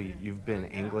everywhere, whether you've been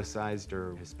anglicized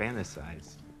or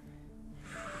Hispanicized.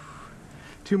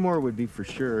 2 more would be for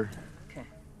sure. Okay.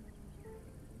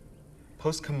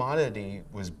 Post-commodity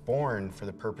was born for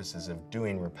the purposes of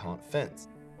doing repellent fence.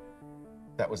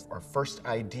 That was our first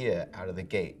idea out of the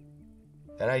gate.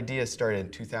 That idea started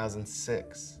in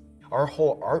 2006. Our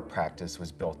whole art practice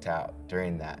was built out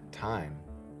during that time.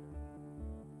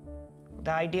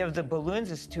 The idea of the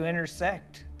balloons is to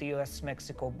intersect the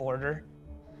US-Mexico border.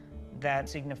 That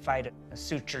signified a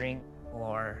suturing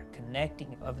or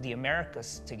connecting of the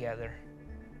Americas together.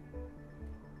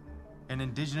 In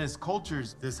indigenous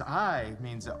cultures, this eye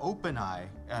means an open eye,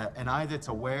 an eye that's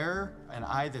aware, an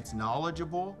eye that's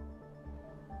knowledgeable.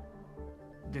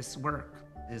 This work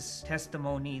is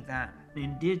testimony that the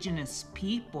indigenous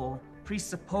people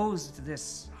presupposed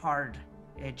this hard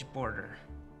edge border.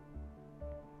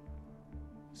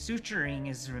 Suturing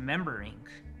is remembering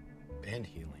and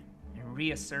healing and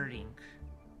reasserting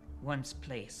one's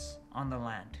place on the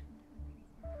land.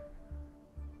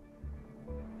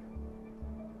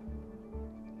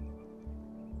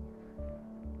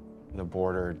 The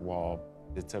border wall,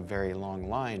 it's a very long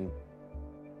line,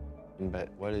 but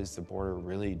what is the border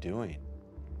really doing?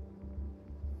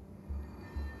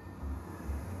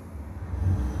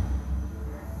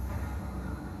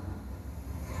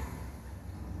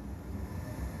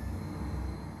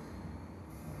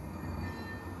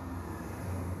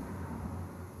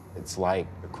 It's like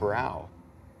a corral.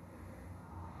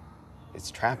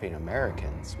 It's trapping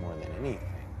Americans more than anything.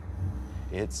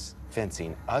 It's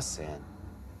fencing us in.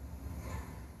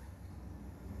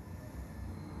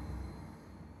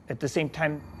 At the same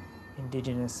time,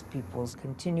 indigenous peoples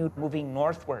continued moving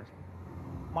northward,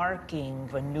 marking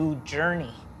a new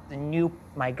journey, a new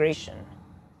migration.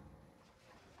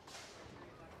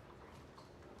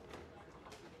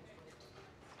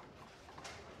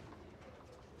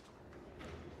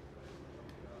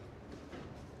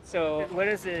 So what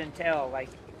does it entail? Like,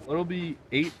 it'll be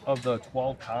 8 of the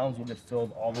 12 columns will get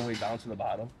filled all the way down to the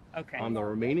bottom. Okay. The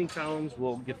remaining columns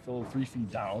will get filled 3 feet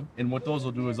down. And what those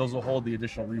will do is those will hold the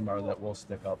additional rebar that will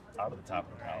stick up out of the top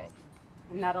of the column.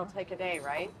 And that'll take a day,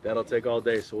 right? That'll take all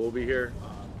day, so we'll be here.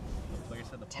 Like I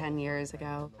said, 10 years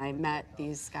ago, I met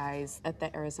these guys at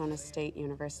the Arizona State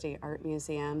University Art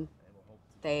Museum.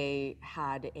 They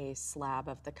had a slab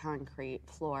of the concrete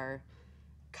floor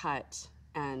cut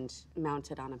and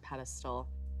mounted on a pedestal.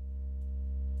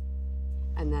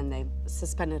 And then they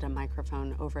suspended a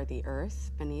microphone over the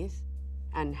earth beneath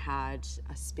and had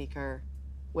a speaker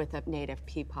with a native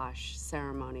peeposh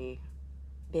ceremony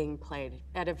being played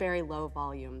at a very low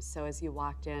volume. So as you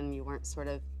walked in, you weren't sort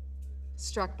of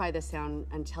struck by the sound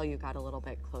until you got a little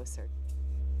bit closer.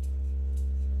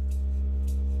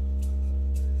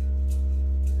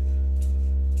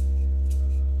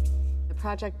 The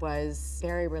project was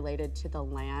very related to the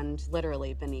land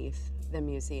literally beneath the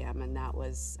museum, and that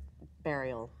was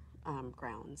burial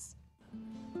grounds.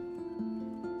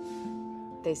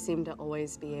 They seemed to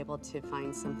always be able to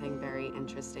find something very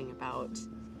interesting about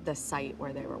the site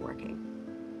where they were working.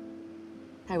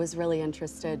 I was really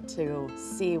interested to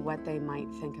see what they might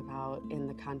think about in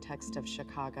the context of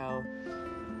Chicago.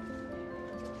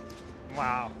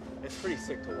 Wow. It's pretty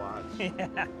sick to watch.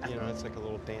 Yeah. You know, it's like a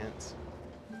little dance.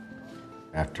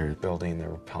 After building the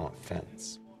repellent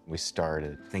fence, we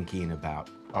started thinking about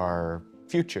our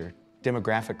future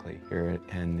demographically here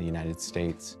in the United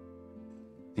States.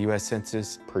 The US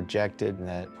Census projected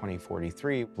that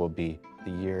 2043 will be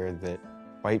the year that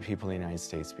white people in the United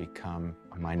States become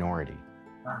a minority.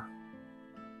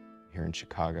 Here in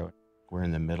Chicago, we're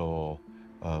in the middle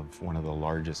of one of the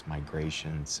largest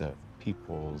migrations of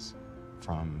peoples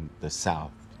from the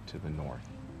south to the north.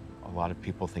 A lot of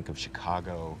people think of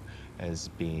Chicago as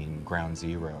being ground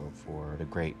zero for the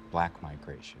great black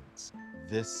migrations.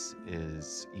 This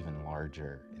is even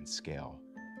larger in scale.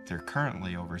 There are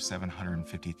currently over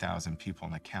 750,000 people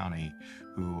in the county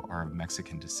who are of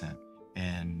Mexican descent,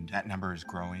 and that number is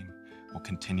growing, will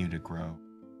continue to grow.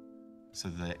 So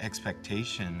the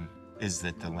expectation is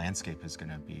that the landscape is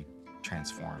going to be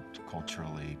transformed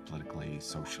culturally, politically,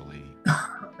 socially.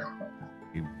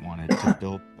 We wanted to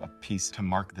build a piece to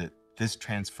mark that this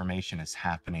transformation is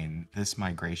happening, this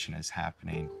migration is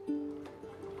happening.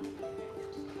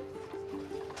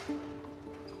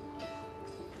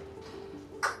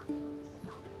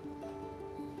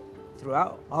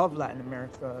 Throughout all of Latin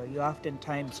America, you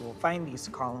oftentimes will find these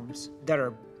columns that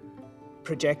are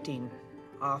projecting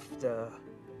off the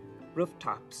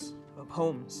rooftops of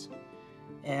homes.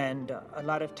 And a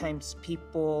lot of times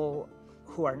people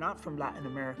who are not from Latin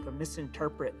America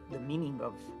misinterpret the meaning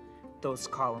of those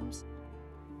columns.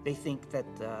 They think that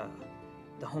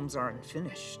the homes are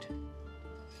unfinished.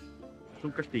 Es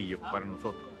un castillo para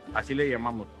nosotros. Así le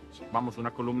llamamos. Vamos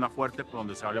una columna fuerte por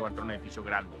donde se va a levantar un edificio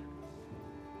grande.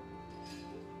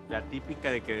 La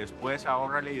típica de que después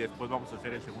ahórrale y después vamos a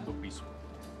hacer el segundo piso.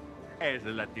 Esa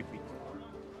es la típica.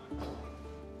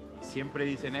 Siempre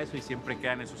dicen eso y siempre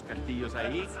quedan esos castillos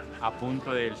ahí a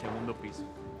punto del segundo piso.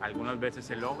 Algunas veces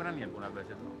se logran y algunas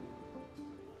veces no.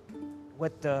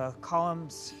 What the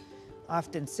columns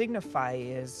often signify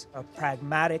is a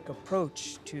pragmatic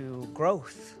approach to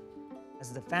growth.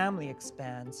 As the family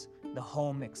expands, the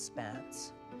home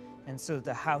expands. And so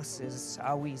the house is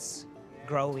always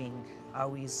growing,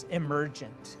 always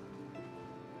emergent.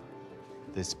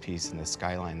 This piece and the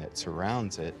skyline that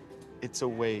surrounds it, it's a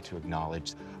way to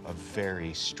acknowledge a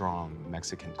very strong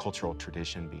Mexican cultural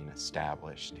tradition being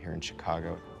established here in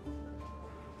Chicago.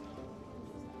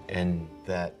 And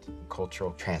that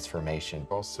cultural transformation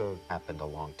also happened a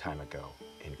long time ago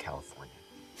in California.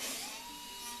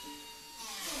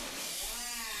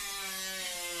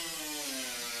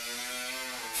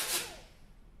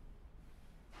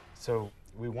 So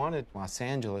we wanted Los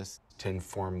Angeles to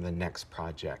inform the next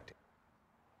project.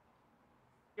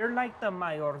 You're like the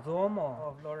mayordomo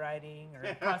of low riding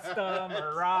or custom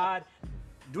or rod.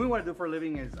 Doing what I do for a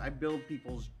living is I build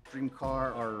people's dream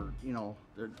car or, you know,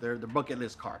 their bucket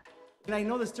list car. And I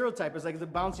know the stereotype is like the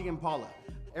bouncing Impala.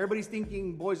 Everybody's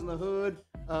thinking Boys in the Hood,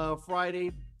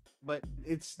 Friday, but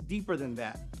it's deeper than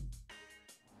that.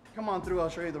 Come on through, I'll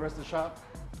show you the rest of the shop.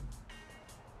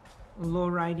 Low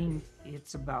riding,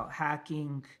 it's about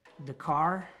hacking the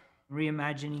car,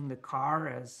 reimagining the car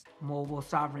as mobile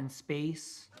sovereign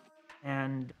space.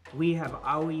 And we have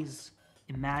always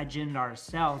imagined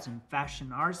ourselves and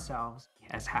fashioned ourselves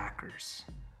as hackers.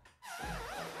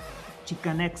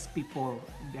 Chicanx people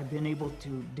have been able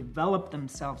to develop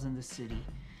themselves in the city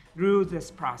through this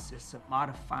process of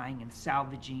modifying and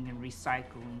salvaging and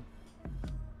recycling.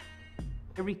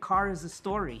 Every car is a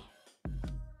story.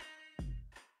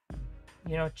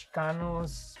 You know,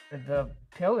 Chicanos are the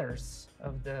pillars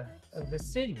of the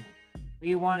city.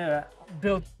 We want to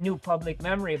build new public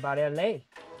memory about LA.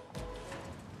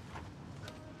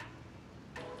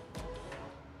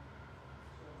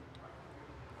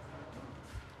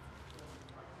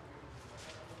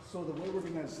 So the way we're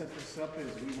gonna set this up is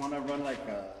we wanna run like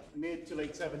a mid to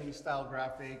late 70s style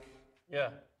graphic. Yeah.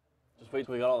 Just wait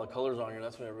till we got all the colors on here.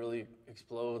 That's when it really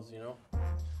explodes, you know?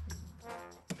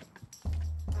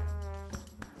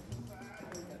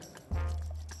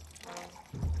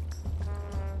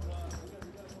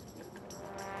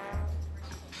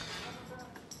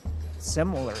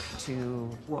 Similar to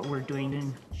what we're doing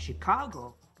in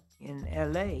Chicago, in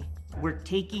LA. We're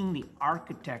taking the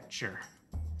architecture,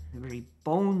 the very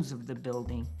bones of the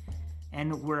building,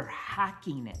 and we're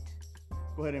hacking it.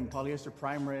 Go ahead and polyester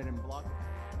primer it and block it.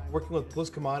 Working with Plus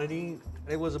Commodity,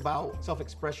 it was about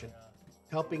self-expression,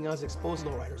 helping us expose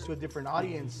lowriders to a different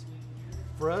audience,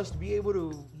 for us to be able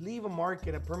to leave a mark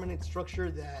in a permanent structure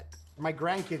that my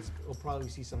grandkids will probably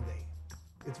see someday.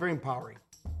 It's very empowering.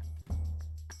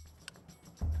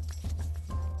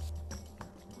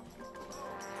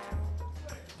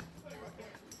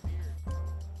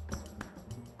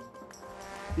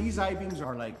 These I-beams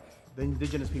are like the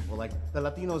indigenous people, like the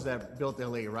Latinos that built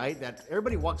LA, right? That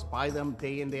everybody walks by them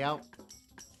day in, day out.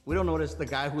 We don't notice the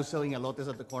guy who's selling elotes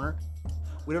at the corner.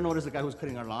 We don't notice the guy who's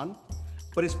cutting our lawn.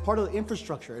 But it's part of the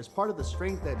infrastructure. It's part of the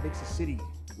strength that makes the city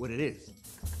what it is.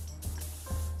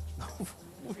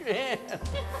 Yeah.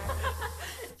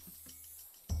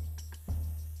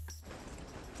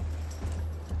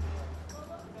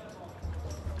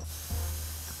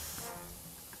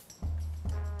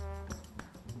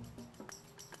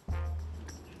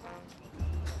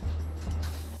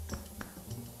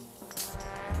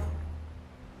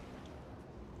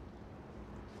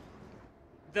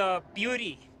 The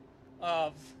beauty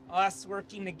of us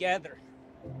working together,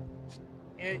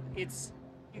 it's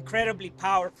incredibly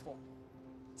powerful.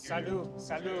 Salud,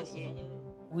 salud.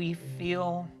 We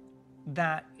feel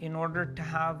that in order to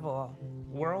have a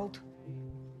world,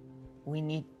 we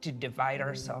need to divide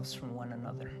ourselves from one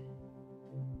another.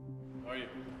 How are you?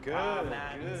 Good,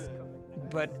 good.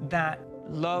 But that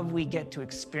love we get to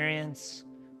experience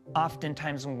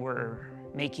oftentimes when we're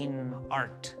making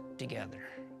art together.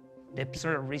 It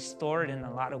sort of restored, in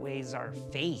a lot of ways, our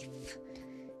faith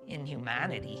in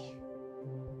humanity.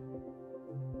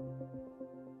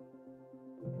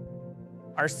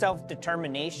 Our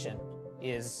self-determination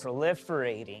is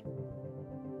proliferating.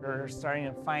 We're starting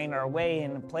to find our way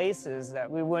in places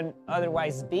that we wouldn't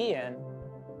otherwise be in.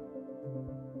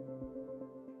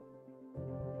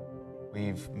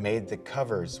 We've made the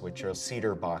covers, which are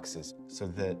cedar boxes, so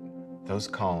that those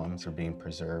columns are being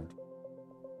preserved.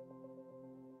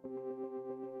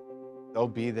 They'll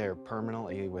be there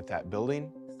permanently with that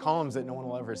building. Columns that no one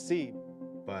will ever see,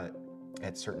 but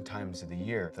at certain times of the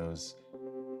year, those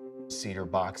cedar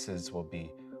boxes will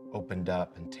be opened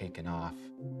up and taken off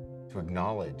to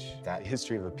acknowledge that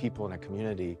history of a people and a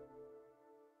community.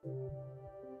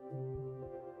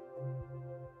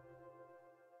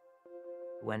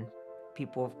 When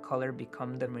people of color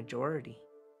become the majority,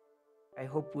 I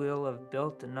hope we'll have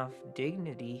built enough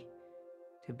dignity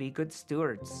to be good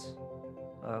stewards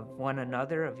of one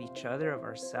another, of each other, of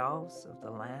ourselves, of the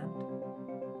land.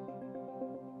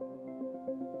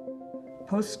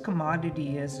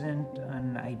 Post-commodity isn't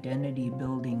an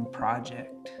identity-building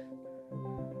project.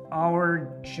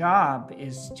 Our job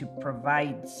is to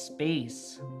provide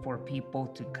space for people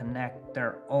to connect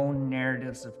their own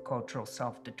narratives of cultural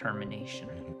self-determination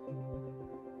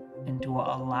and to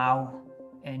allow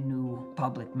a new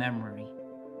public memory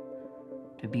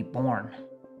to be born.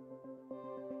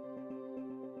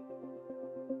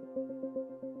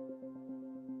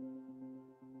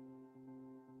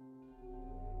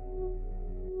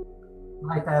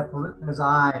 Like that, those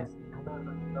eyes,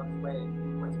 those ways,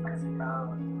 what's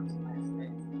Mexico and what's the United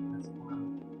States. That's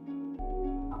one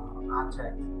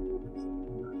object.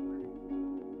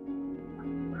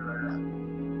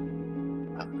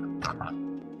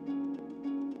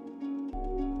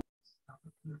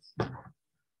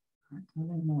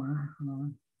 Any more?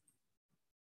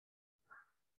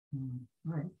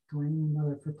 Right, do we need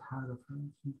another photographer?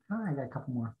 Oh, I got a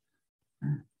couple more.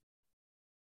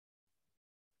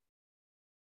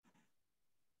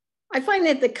 I find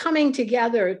that the coming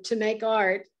together to make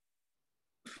art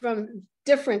from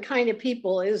different kind of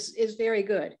people is very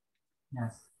good.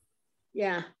 Yes.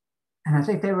 Yeah. And I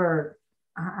think they were,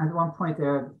 at one point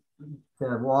there,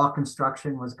 the wall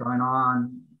construction was going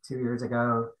on 2 years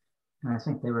ago. And I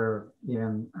think they were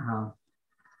even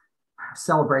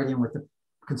celebrating with the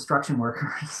construction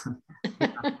workers.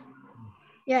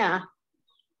 Yeah.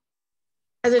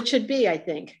 As it should be, I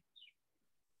think.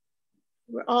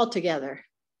 We're all together.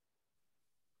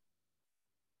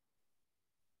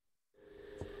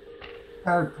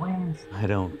 I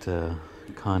don't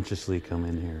consciously come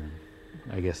in here,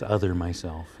 I guess, other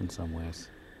myself in some ways.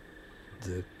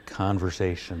 The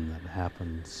conversation that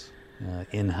happens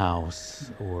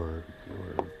in-house or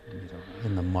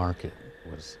in the market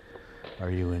was,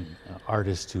 are you an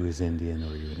artist who is Indian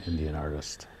or are you an Indian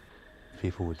artist?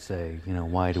 People would say,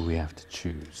 why do we have to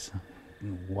choose?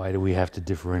 Why do we have to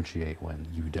differentiate when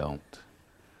you don't?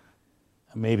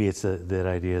 Maybe it's that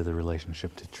idea of the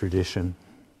relationship to tradition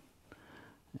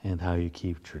and how you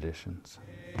keep traditions.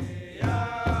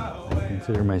 I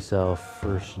consider myself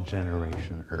first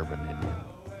generation urban Indian.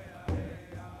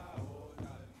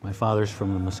 My father's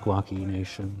from the Meskwaki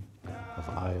Nation of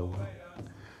Iowa.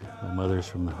 My mother's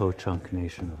from the Ho-Chunk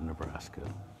Nation of Nebraska.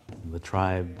 The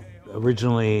tribe,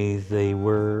 originally they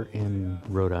were in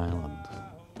Rhode Island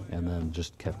and then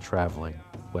just kept traveling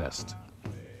west.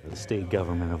 The state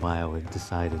government of Iowa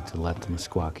decided to let the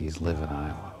Meskwakis live in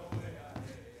Iowa.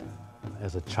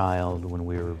 As a child, when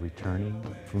we were returning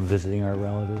from visiting our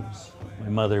relatives, my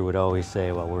mother would always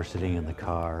say while we're sitting in the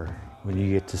car, when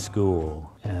you get to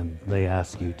school and they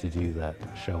ask you to do that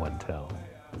show and tell,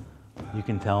 you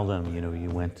can tell them, you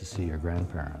went to see your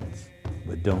grandparents,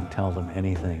 but don't tell them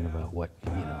anything about what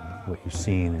you've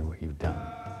seen or what you've done,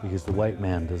 because the white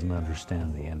man doesn't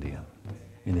understand the Indian.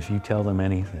 And if you tell them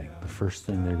anything, the first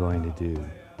thing they're going to do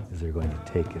is they're going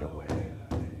to take it away.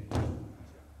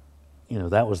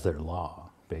 That was their law,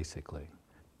 basically.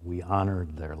 We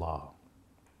honored their law.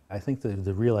 I think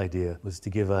the real idea was to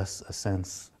give us a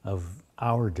sense of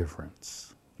our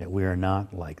difference, that we are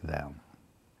not like them,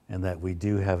 and that we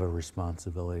do have a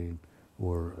responsibility,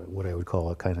 or what I would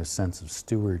call a kind of sense of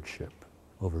stewardship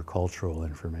over cultural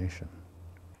information.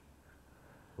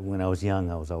 When I was young,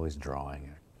 I was always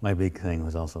drawing. My big thing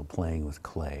was also playing with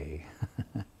clay.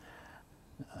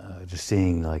 Just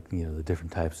seeing the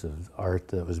different types of art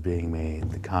that was being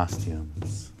made, the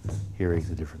costumes, hearing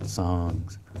the different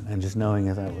songs, and just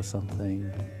knowing that was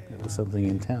something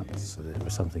intense, that it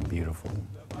was something beautiful.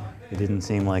 It didn't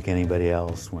seem like anybody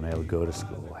else when I would go to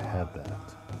school had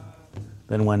that.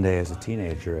 Then one day as a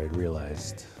teenager, I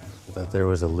realized that there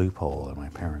was a loophole in my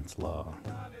parents' law,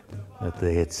 that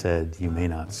they had said, you may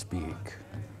not speak,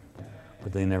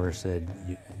 but they never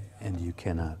said, and you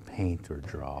cannot paint or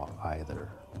draw either.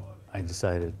 I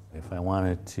decided if I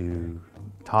wanted to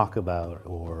talk about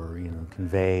or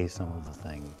convey some of the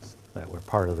things that were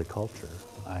part of the culture,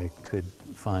 I could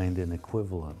find an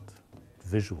equivalent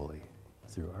visually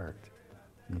through art.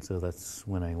 And so that's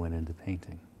when I went into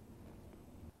painting.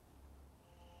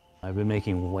 I've been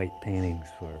making white paintings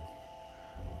for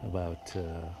about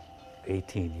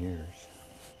 18 years.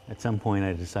 At some point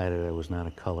I decided I was not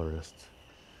a colorist,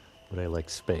 but I like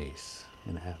space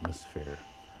and atmosphere.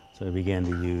 So I began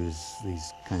to use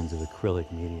these kinds of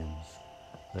acrylic mediums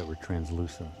that were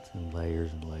translucent in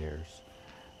layers and layers.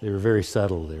 They were very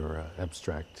subtle. They were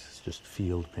abstract, just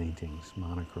field paintings,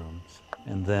 monochromes.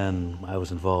 And then I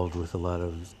was involved with a lot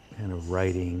of kind of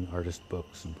writing, artist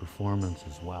books, and performance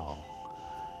as well,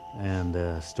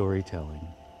 and storytelling.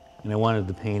 And I wanted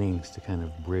the paintings to kind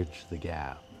of bridge the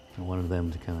gap. I wanted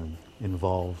them to kind of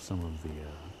involve some of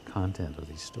the content of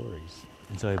these stories.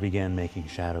 And so I began making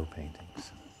shadow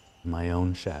paintings. My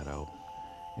own shadow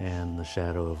and the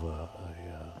shadow of a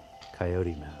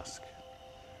coyote mask.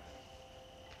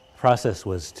 The process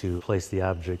was to place the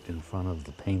object in front of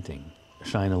the painting,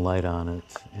 shine a light on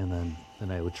it, and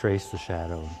then I would trace the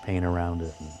shadow and paint around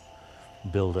it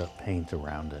and build up paint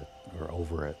around it or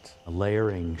over it,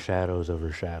 layering shadows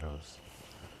over shadows.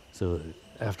 So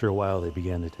after a while, they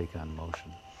began to take on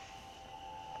motion.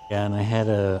 Yeah, and I had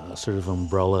a sort of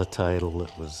umbrella title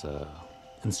that was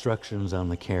Instructions on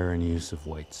the Care and Use of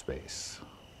White Space.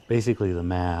 Basically the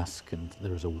mask, and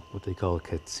there was what they call a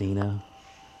katsina.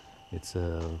 It's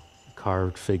a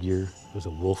carved figure. It was a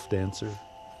wolf dancer,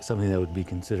 something that would be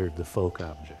considered the folk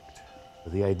object.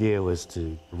 The idea was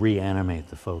to reanimate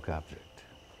the folk object.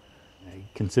 I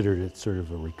considered it sort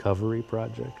of a recovery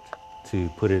project, to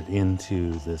put it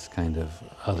into this kind of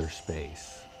other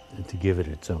space and to give it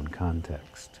its own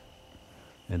context,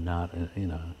 and not,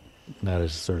 not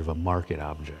as sort of a market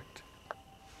object.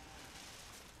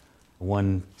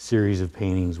 One series of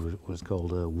paintings was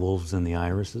called Wolves in the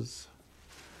Irises,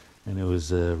 and it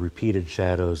was repeated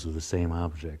shadows of the same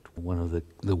object. One of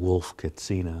the wolf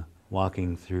katsina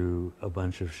walking through a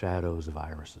bunch of shadows of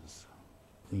irises.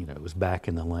 It was back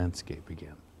in the landscape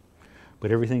again.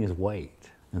 But everything is white,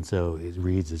 and so it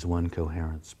reads as one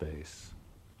coherent space.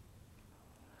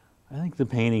 I think the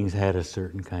paintings had a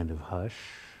certain kind of hush,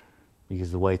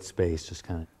 because the white space just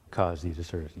kind of caused you to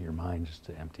sort of, your mind just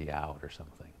to empty out or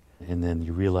something. And then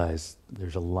you realize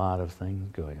there's a lot of things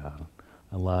going on,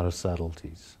 a lot of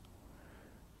subtleties.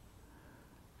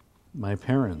 My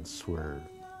parents were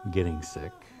getting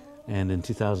sick, and in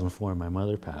 2004 my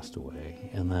mother passed away,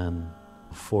 and then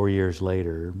 4 years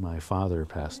later my father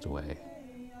passed away.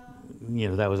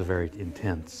 That was a very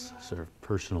intense sort of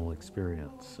personal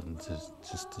experience, and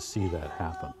just to see that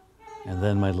happen. And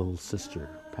then my little sister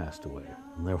passed away,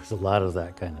 and there was a lot of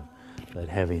that kind of, that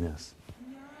heaviness.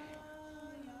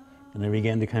 And I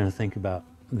began to kind of think about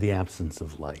the absence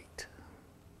of light,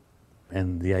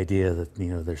 and the idea that,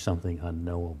 there's something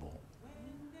unknowable.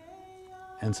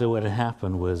 And so what had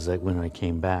happened was that when I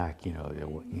came back, it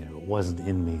wasn't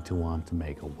in me to want to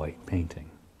make a white painting.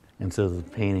 And so the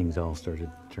paintings all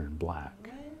started to turn black.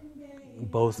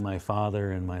 Both my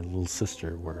father and my little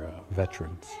sister were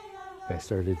veterans. I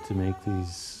started to make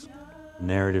these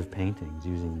narrative paintings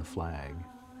using the flag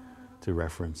to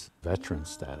reference veteran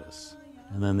status.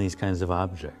 And then these kinds of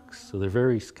objects. So they're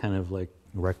very kind of like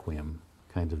requiem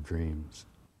kind of dreams.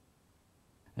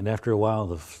 And after a while,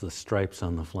 the stripes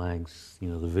on the flags,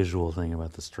 the visual thing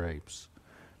about the stripes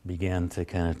began to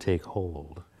kind of take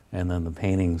hold. And then the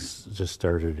paintings just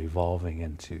started evolving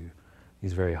into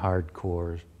these very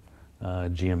hardcore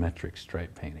geometric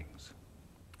stripe paintings.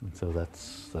 And so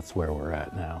that's where we're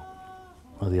at now.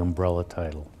 Well, the umbrella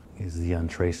title is The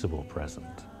Untraceable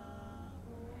Present.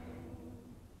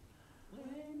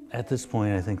 At this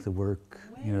point, I think the work,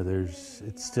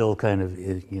 it's still kind of,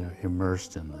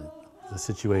 immersed in the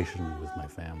situation with my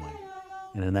family.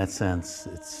 And in that sense,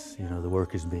 it's, the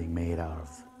work is being made out of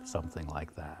something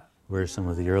like that. Whereas some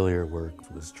of the earlier work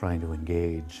was trying to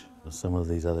engage some of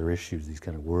these other issues, these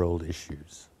kind of world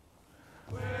issues.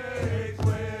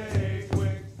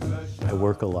 I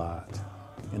work a lot,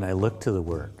 and I look to the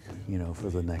work, for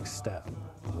the next step.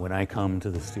 When I come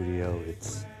to the studio,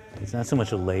 it's not so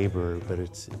much a labor, but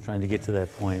it's trying to get to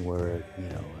that point where,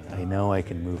 I know I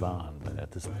can move on, but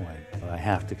at this point, I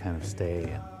have to kind of stay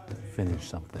and finish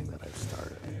something that I've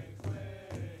started.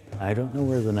 I don't know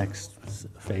where the next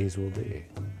phase will be.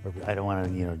 I don't want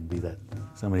to, be that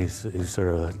somebody who's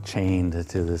sort of chained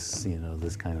to this,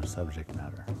 this kind of subject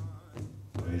matter.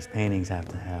 These paintings have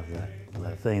to have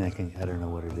that thing that I don't know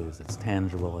what it is. It's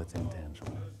tangible, it's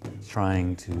intangible. It's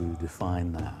trying to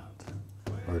define that,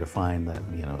 or to find that,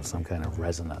 some kind of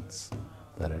resonance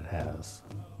that it has.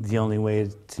 The only way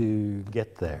to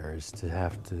get there is to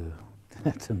have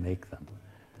to make them.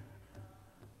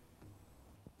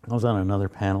 I was on another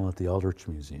panel at the Aldrich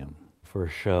Museum for a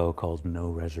show called No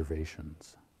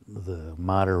Reservations. The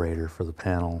moderator for the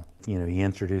panel, he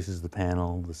introduces the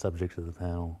panel, the subject of the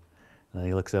panel, and then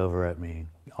he looks over at me.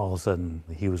 All of a sudden,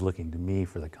 he was looking to me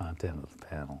for the content of the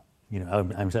panel. I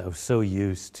was so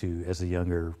used to, as a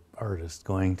younger artist,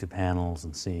 going to panels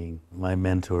and seeing my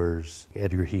mentors,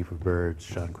 Edgar Heaper Burge,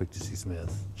 John Quick-to-See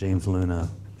Smith, James Luna,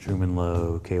 Truman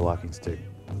Lowe, Kay Walking Stick.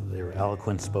 They were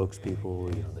eloquent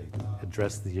spokespeople, they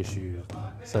addressed the issues.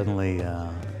 Suddenly,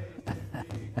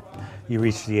 you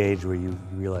reach the age where you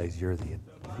realize you're the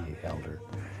elder.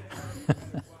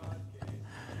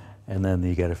 And then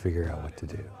you got to figure out what to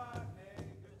do.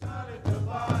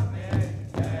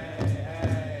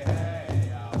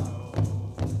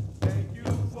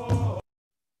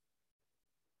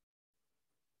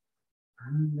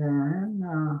 And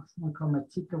then someone called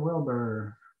Matika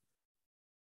Wilbur.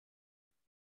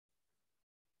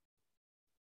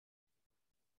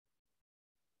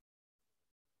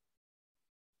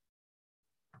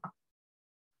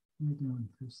 What are you doing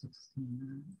through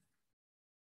 16?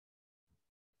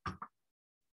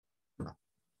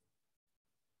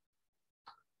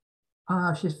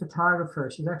 She's a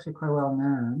photographer. She's actually quite well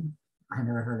known. I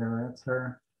never heard of her. It's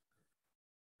her.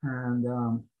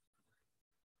 And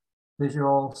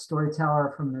visual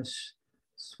storyteller from the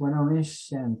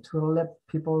Swinomish and Tulalip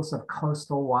peoples of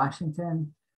coastal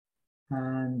Washington.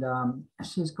 And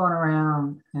she's gone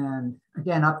around and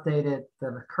again updated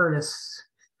the Curtis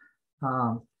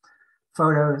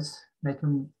photos, make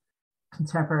them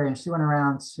contemporary. And she went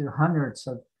around to hundreds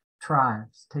of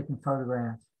tribes taking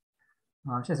photographs.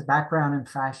 She has a background in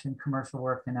fashion, commercial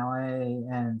work in LA,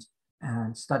 and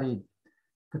studied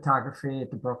photography at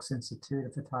the Brooks Institute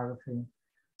of Photography.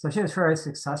 So she was very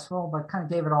successful, but kind of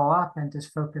gave it all up and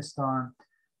just focused on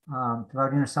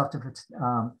devoting herself to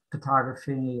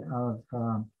photography of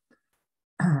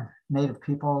native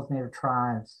peoples, native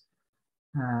tribes,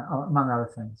 among other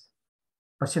things.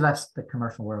 But she left the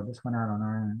commercial world, just went out on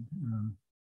her own.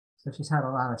 So she's had a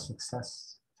lot of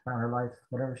success throughout her life,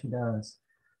 whatever she does.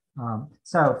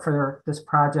 So for this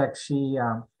project, she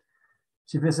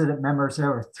visited members of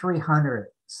over 300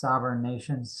 sovereign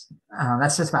nations.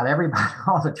 That's just about everybody,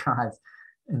 all the tribes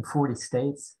in 40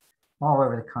 states, all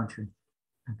over the country.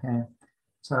 Okay,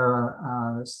 so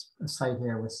there's a site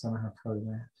here with some of her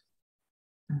photographs.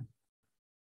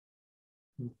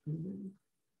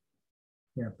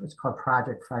 Yeah, it's called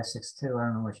Project 562. I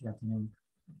don't know where she got the name.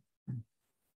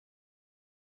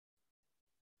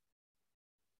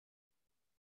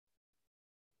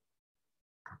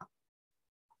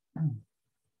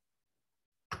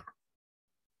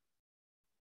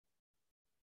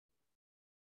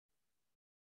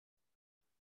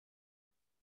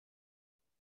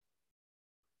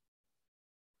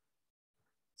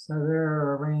 So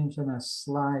they're arranged in a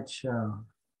slideshow.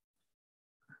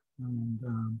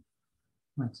 And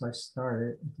once I start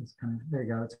it, it's kind of, there you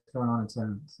go, it's going on its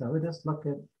own. So we just look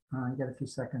at, get a few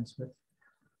seconds with,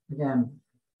 again,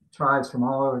 tribes from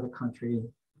all over the country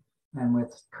and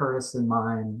with Curtis in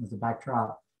mind as a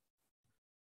backdrop.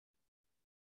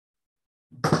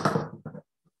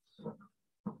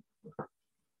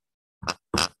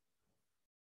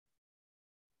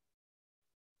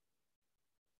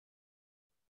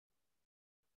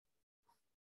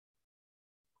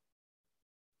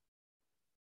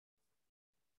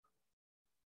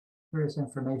 There's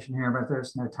information here, but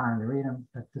there's no time to read them.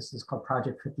 But this is called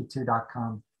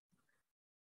project52.com.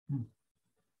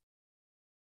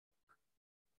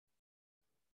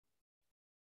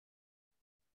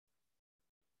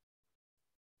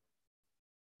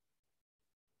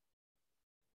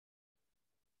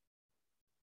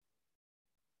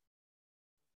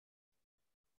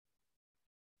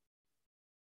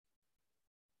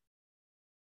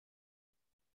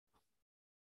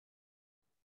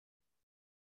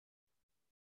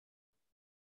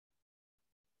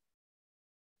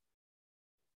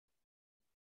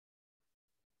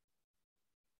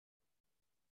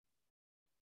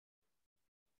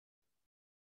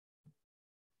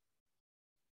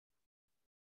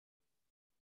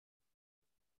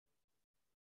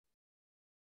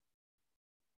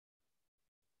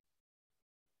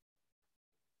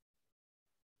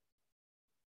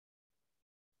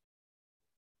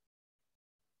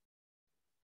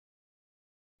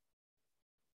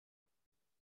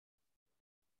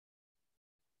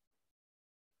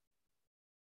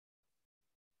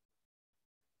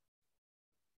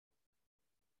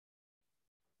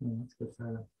 Yeah, that's good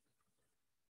photo.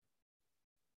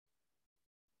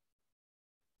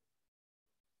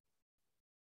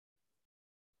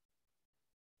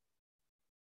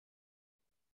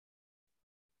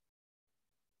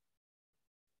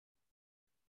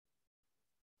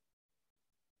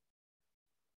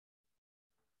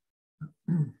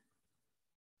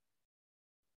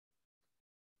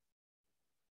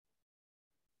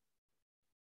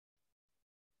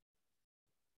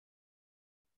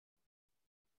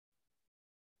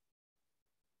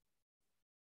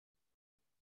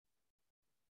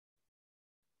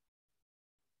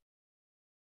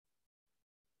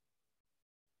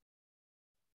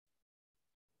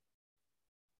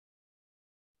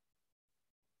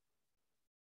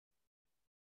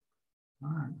 All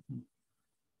right.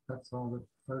 That's all the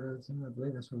photos, and I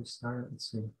believe that's where we started. Let's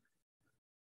see.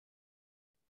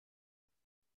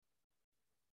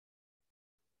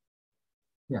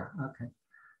 Yeah, okay.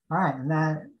 All right, and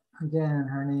that, again,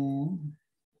 her name.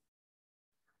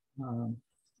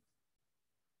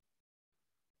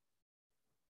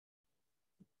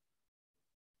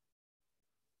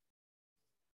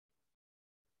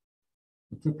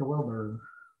 Tika Wilbur.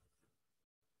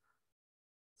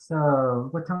 So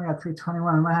what time we got?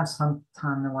 3:21. I might have some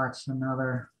time to watch that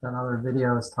other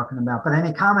video I was talking about. But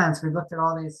any comments? We looked at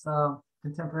all these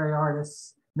contemporary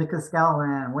artists: Nicholas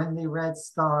Galvan, Wendy Red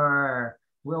Star,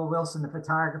 Will Wilson, the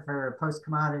photographer, Post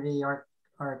Commodity Art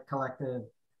Collective,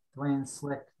 Dwayne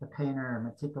Slick, the painter,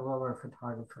 Matika Wilbur,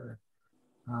 photographer.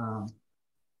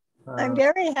 I'm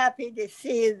very happy to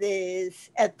see these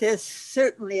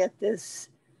certainly at this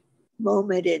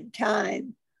moment in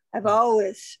time. I've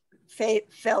always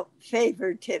felt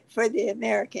favored for the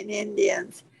American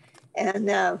Indians, and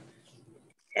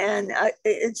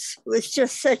it was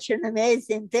just such an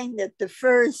amazing thing that the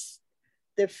first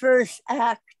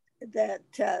act that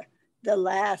the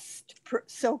last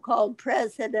so-called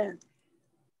president,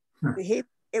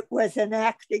 it was an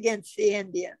act against the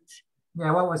Indians.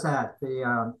 Yeah, what was that?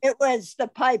 It was the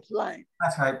pipeline.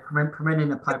 That's right, permitting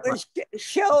the pipeline. It was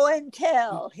show and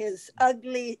tell, his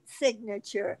ugly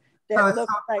signature that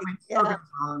looked like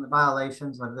on the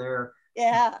violations of their.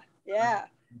 Yeah,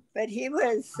 but he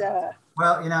was.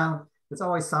 Well, it's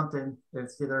always something.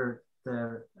 It's either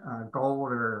the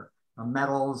gold or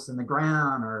metals in the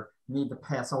ground, or need to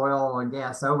pass oil and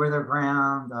gas over the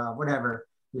ground, whatever.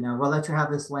 We'll let you have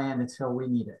this land until we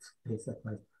need it,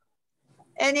 basically.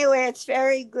 Anyway, it's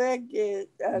very good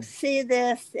to see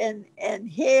this and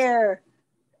hear,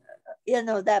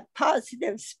 that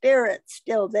positive spirit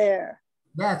still there.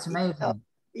 Yeah, it's amazing.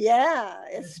 Yeah,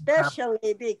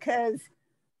 especially because,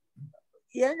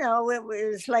 it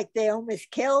was like they almost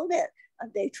killed it.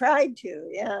 They tried to,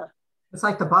 yeah. It's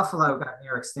like the buffalo got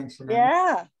near extinction.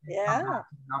 Yeah.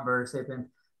 Numbers they've been,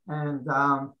 and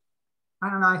I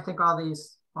don't know. I think all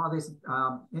these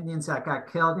Indians that got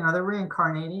killed, they're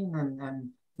reincarnating and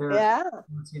they're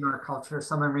in our culture.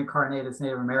 Some of them reincarnate as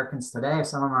Native Americans today.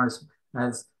 Some of them are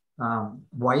as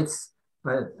whites,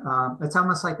 but it's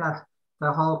almost like that.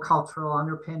 The whole cultural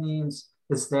underpinnings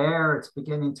is there. It's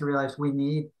beginning to realize we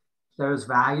need those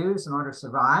values in order to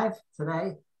survive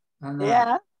today, and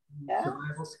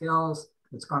survival skills.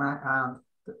 It's gonna.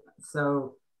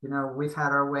 So we've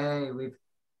had our way. We've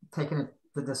taken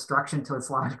the destruction to its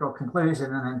logical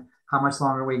conclusion, and then how much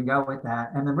longer we can go with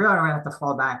that. And then really we have to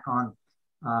fall back on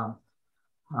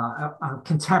a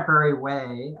contemporary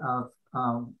way of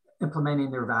implementing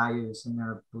their values and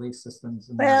their belief systems.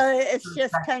 Well, it's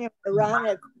just kind of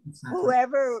ironic.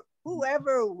 Whoever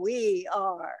we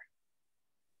are.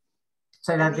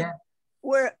 Say that again.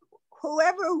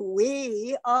 Whoever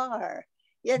we are,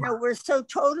 we're so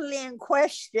totally in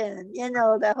question.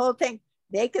 The whole thing.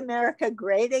 Make America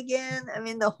great again. I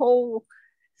mean, the whole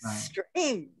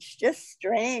strange, just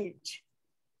strange,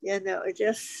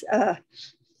 just, I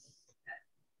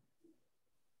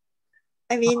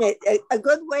mean, a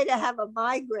good way to have a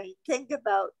migraine, think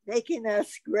about making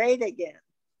us great again.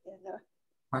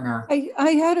 I know.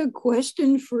 I had a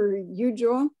question for you,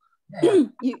 Joe. Yeah.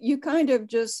 You kind of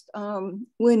just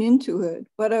went into it,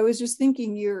 but I was just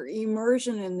thinking your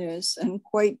immersion in this and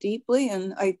quite deeply,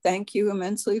 and I thank you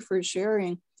immensely for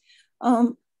sharing.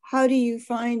 How do you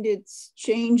find it's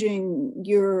changing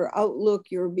your outlook,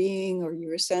 your being, or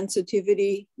your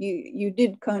sensitivity? You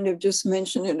did kind of just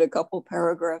mention it a couple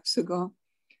paragraphs ago,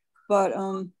 but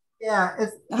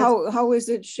how is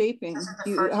it shaping?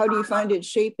 How do you find it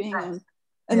shaping?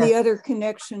 And the other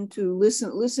connection to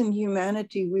Listen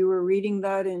Humanity, we were reading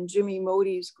that in Jimmy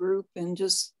Modi's group, and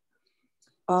just,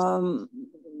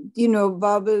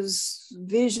 Baba's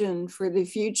vision for the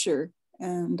future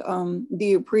and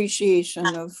the appreciation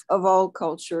of all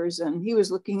cultures. And he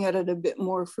was looking at it a bit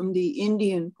more from the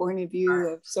Indian point of view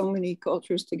of so many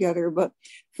cultures together. But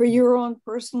for your own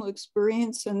personal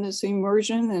experience and this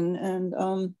immersion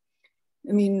and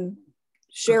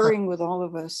sharing with all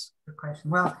of us. Good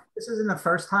question. Well, this isn't the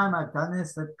first time I've done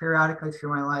this. That periodically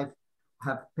through my life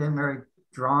have been very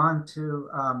drawn to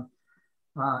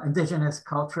indigenous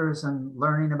cultures and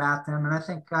learning about them. And I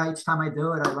think each time I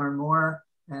do it, I learn more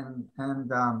and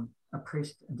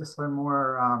appreciate, just learn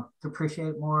more, to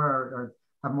appreciate more, or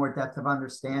have more depth of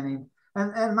understanding.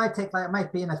 And it might take, like, it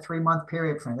might be in a 3-month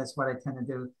period for me. That's what I tend to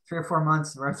do, 3 or 4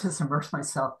 months, where I just immerse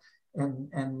myself in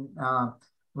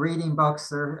reading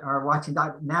books or watching,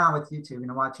 now with YouTube,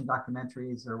 watching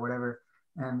documentaries or whatever.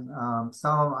 And so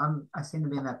I seem to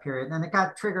be in that period. And it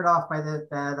got triggered off by that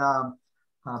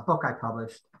book I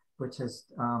published, which is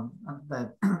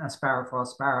that A Sparrow for All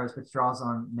Sparrows, which draws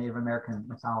on Native American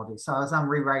mythology. So as I'm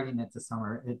rewriting it this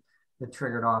summer, it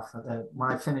triggered off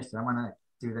when I finished it. I want to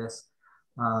do this.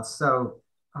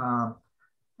 And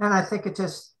I think it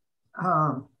just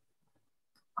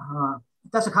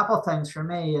does a couple of things for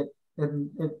me.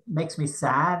 It makes me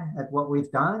sad at what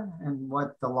we've done and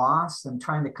what the loss, and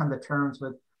trying to come to terms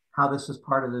with how this was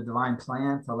part of the divine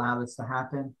plan to allow this to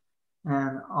happen.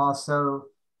 And also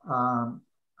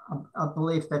a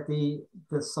belief that the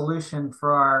solution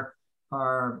for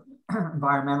our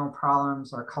environmental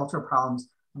problems, our cultural problems,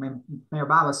 I mean, Mayor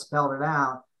Baba spelled it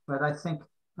out, but I think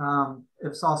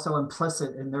it's also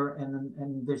implicit in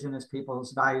indigenous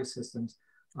people's value systems.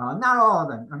 Not all of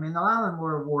them. I mean, a lot of them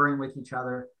were warring with each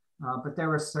other, but there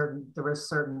were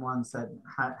certain ones that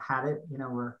had it.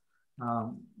 Were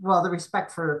well, the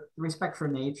respect for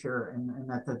nature, and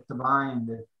that the divine,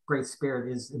 the Great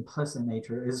Spirit, is implicit in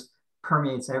nature,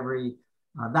 permeates every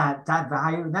that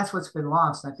value, and that's what's been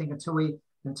lost. I think until we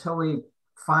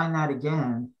find that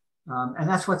again. And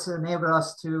that's what's enabled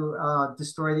us to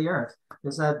destroy the earth,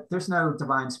 is that there's no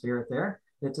divine spirit there.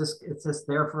 It's just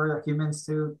there for humans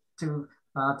to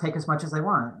take as much as they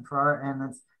want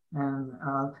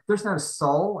there's no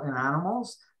soul in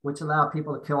animals, which allow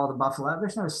people to kill all the buffalo.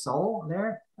 There's no soul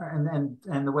there, and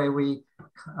the way we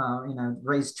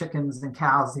raise chickens and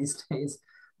cows these days,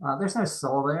 there's no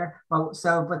soul there. But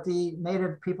the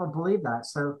native people believe that.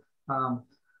 So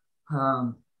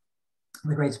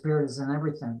the Great Spirit is in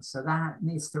everything, so that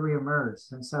needs to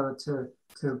reemerge. And so to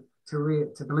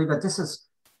believe that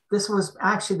this was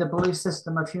actually the belief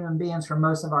system of human beings for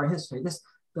most of our history.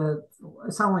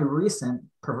 It's only recent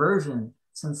perversion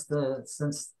since the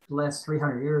last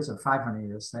 300 years or 500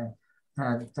 years, say,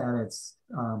 that it's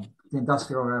the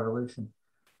Industrial Revolution.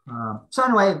 So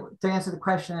anyway, to answer the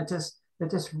question, I just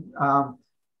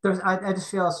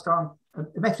feel strong.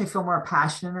 It makes me feel more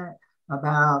passionate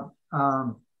about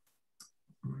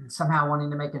somehow wanting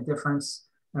to make a difference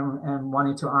and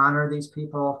wanting to honor these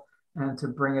people and to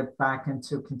bring it back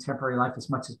into contemporary life as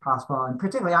much as possible, and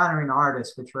particularly honoring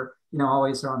artists, which were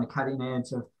always on the cutting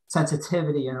edge of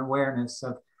sensitivity and awareness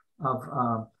and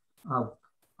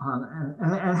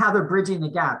how they're bridging the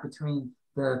gap between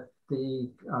the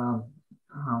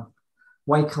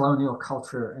white colonial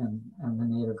culture and the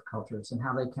native cultures, and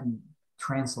how they can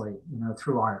translate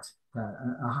through art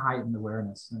a heightened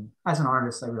awareness. And as an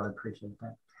artist, I really appreciate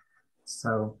that.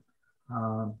 So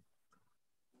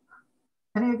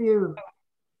any of you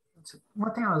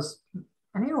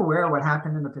aware of what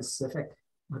happened in the Pacific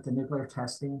with the nuclear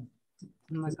testing? Oh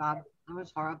my God, that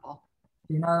was horrible.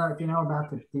 Do you know about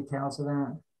the details of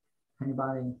that?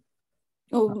 Anybody?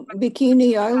 Oh,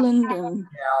 Bikini Island. Yeah,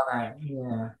 all that,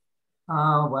 yeah.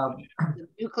 Well, the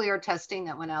nuclear testing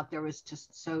that went out there was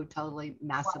just so totally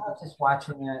massive. Well, I was just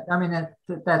watching it. I mean,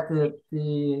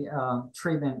 the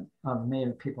treatment of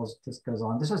Native peoples just goes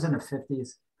on. This was in the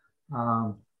 50s.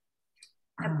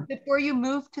 Before you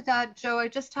move to that, Joe, I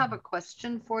just have a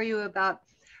question for you about,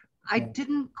 I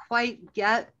didn't quite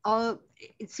get all,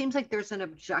 it seems like there's an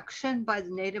objection by the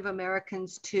Native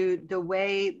Americans to the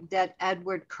way that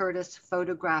Edward Curtis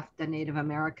photographed the Native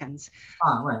Americans.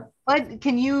 Oh, right. What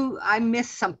I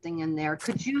missed something in there.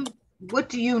 What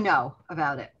do you know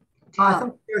about it? I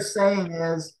think what you're saying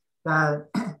is that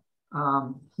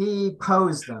he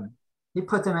posed them. He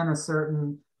put them in a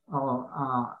certain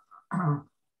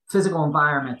physical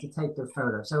environment to take their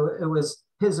photo. So it was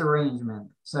his arrangement.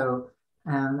 So,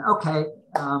 and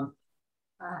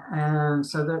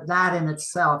so that in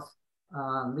itself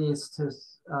leads to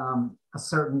a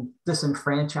certain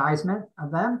disenfranchisement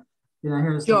of them.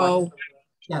 Here's Joe.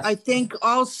 Yes. I think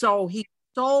also he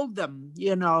sold them.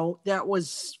 That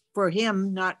was for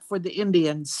him, not for the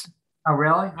Indians. Oh,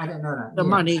 really? I didn't know that. The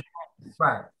money.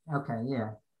 Right. Okay.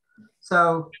 Yeah.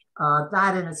 So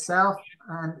that in itself,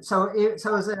 and so it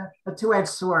was a two-edged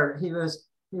sword. He was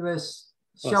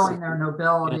showing their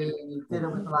nobility, and he did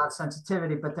it with a lot of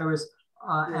sensitivity. But there was,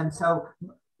 and so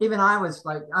even I was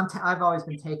like, I've always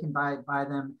been taken by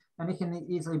them, and you can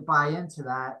easily buy into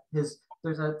that. There's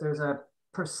a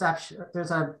perception, there's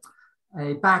a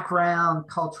background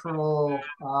cultural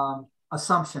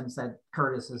assumptions that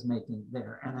Curtis is making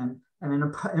there, and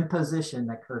an imposition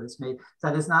that Curtis made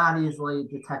that is not easily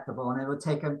detectable, and it would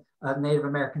take a Native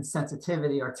American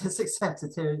sensitivity, artistic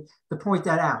sensitivity, to point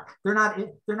that out. They're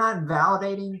not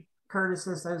invalidating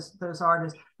Curtis's those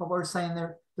artists, but we're saying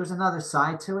there's another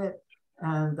side to it,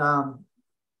 and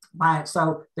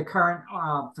so the current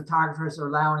photographers are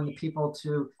allowing the people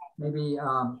to maybe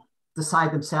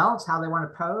decide themselves how they want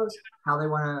to pose, how they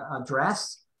want to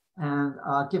dress, and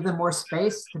give them more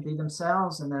space to be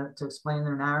themselves and to explain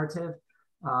their narrative,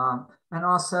 and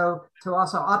also to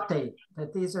update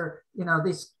that these are,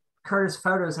 these Curtis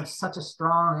photos have such a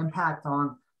strong impact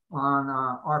on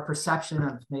our perception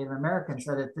of Native Americans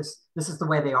that this is the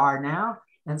way they are now,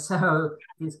 and so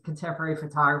these contemporary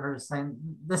photographers saying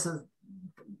let's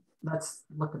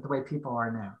look at the way people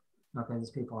are now. Okay, these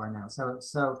people are now. So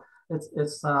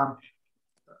it's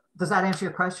does that answer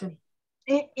your question?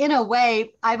 In a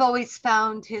way, I've always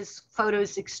found his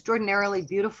photos extraordinarily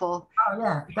beautiful. Oh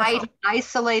yeah. I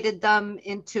isolated them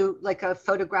into like a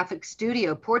photographic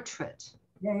studio portrait.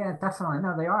 Yeah, definitely.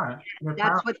 No, they are.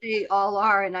 That's what they all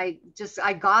are. And I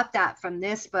got that from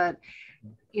this, but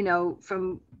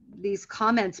from these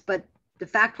comments, but the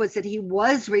fact was that he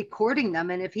was recording them.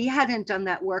 And if he hadn't done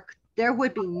that work, there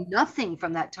would be nothing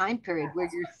from that time period where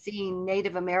you're seeing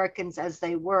Native Americans as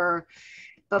they were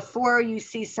before you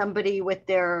see somebody with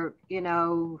their,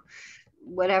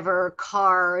 whatever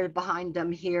car behind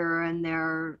them here and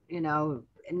their,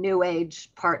 new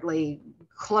age partly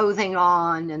clothing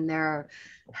on and their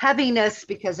heaviness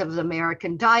because of the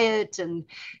American diet. And,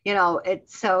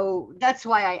 so that's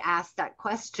why I asked that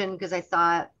question, because I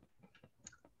thought,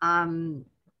 I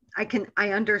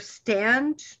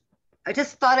understand. I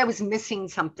just thought I was missing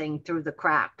something through the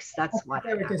cracks. That's why.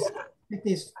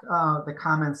 These the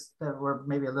comments that were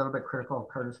maybe a little bit critical of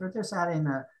Curtis, we're just adding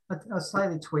a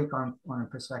slightly tweak on a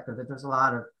perspective that there's a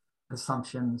lot of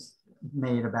assumptions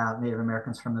made about Native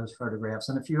Americans from those photographs,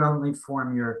 and if you only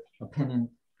form your opinion,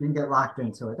 you can get locked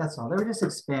into it. That's all. They were just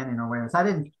expanding awareness. I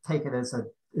didn't take it as an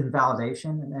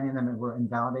invalidation, and any of them were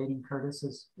invalidating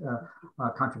Curtis's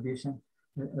contribution.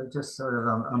 It just sort of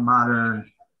a modern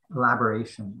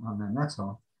elaboration on them. That's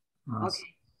all.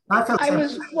 Okay. I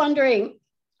was wondering,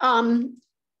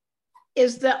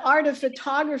 is the art of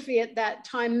photography at that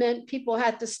time meant people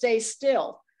had to stay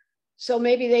still? So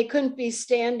maybe they couldn't be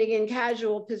standing in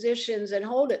casual positions and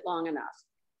hold it long enough.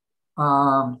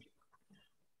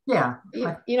 Yeah.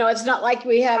 It's not like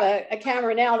we have a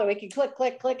camera now that we can click,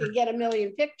 click, click and get a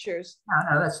million pictures.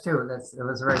 No, that's true. It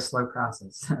was a very slow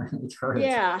process. Each photo.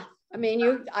 Yeah. I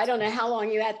mean, I don't know how long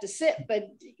you had to sit, but,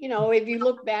 if you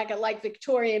look back at like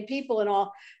Victorian people and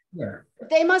all, yeah,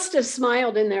 they must have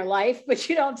smiled in their life, but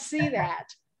you don't see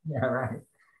that. Yeah,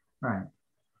 right.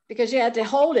 Because you had to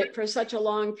hold it for such a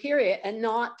long period and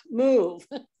not move.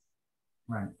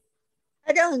 Right.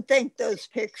 I don't think those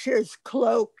pictures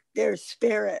cloak their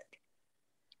spirit.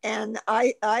 And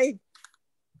I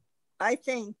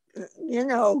think,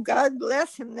 God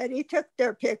bless him that he took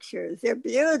their pictures. They're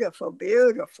beautiful,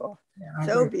 beautiful,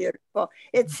 so beautiful.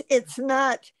 It's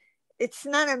not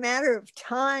a matter of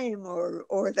time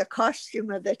or the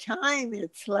costume of the time.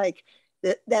 It's like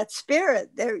that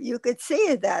spirit there. You could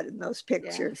see that in those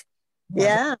pictures.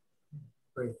 Yeah.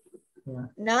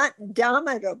 Not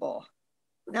domitable.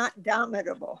 I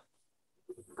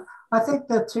think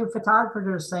the two photographers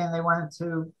are saying they wanted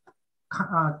to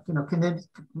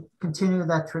continue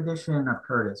that tradition of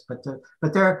Curtis,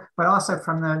 but also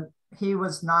he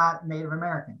was not Native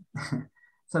American,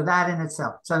 so that in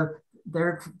itself. So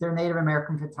they're Native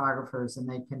American photographers, and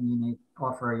they can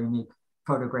offer a unique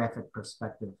photographic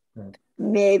perspective.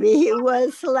 Maybe he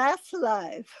was last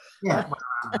live. Yeah,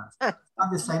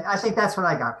 I'm just saying. I think that's what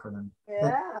I got for them.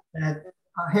 Yeah.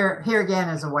 Here again,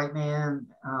 as a white man,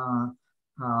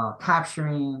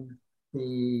 capturing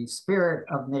the spirit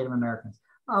of Native Americans.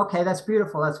 Okay, that's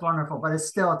beautiful, that's wonderful, but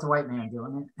it's a white man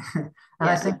doing it. And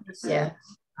I think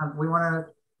we want to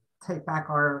take back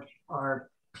our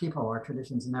people, our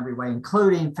traditions in every way,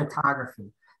 including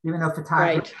photography. Even though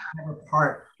photography is a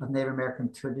part of Native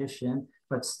American tradition,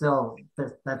 but still,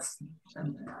 that's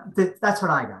what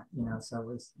I got. So it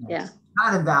was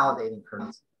not invalidating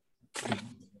Curtis.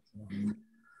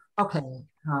 Okay.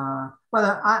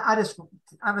 Well, I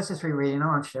was just rereading. I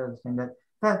want to share the thing that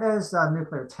those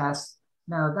nuclear tests.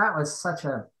 No, that was such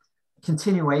a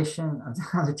continuation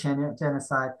of the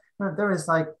genocide. There was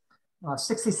like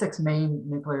 66 main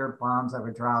nuclear bombs that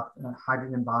were dropped,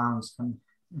 hydrogen bombs from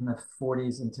in the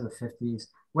 40s into the 50s,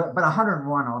 but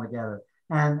 101 altogether.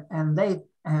 And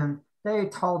they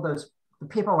told the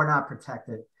people were not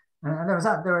protected. And there was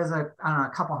a I don't know,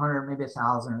 a couple hundred, maybe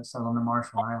 1,000 or so on the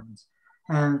Marshall Islands.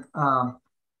 And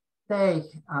they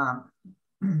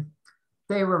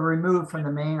they were removed from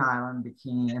the main island,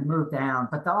 Bikini, and moved down,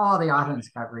 but all the islands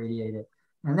got radiated.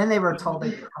 And then they were told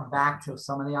they could come back to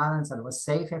some of the islands, that it was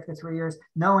safe after 3 years,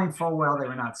 knowing full well they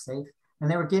were not safe. And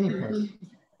they were guinea pigs.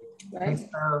 Right. And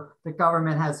so the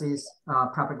government has these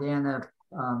propaganda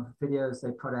videos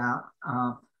they put out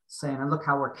saying, look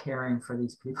how we're caring for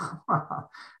these people.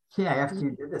 Yeah, after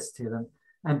you did this to them.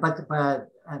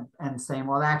 And saying,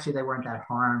 well, actually they weren't that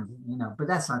harmed, you know, but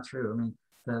that's not true. I mean,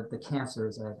 the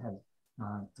cancers that had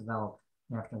developed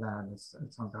after that it's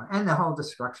ongoing. And the whole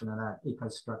destruction of that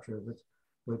ecostructure,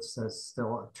 which is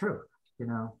still true, you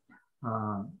know.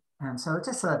 And so it's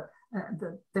just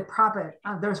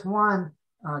there's one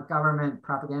government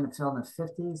propaganda film in the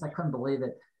 50s. I couldn't believe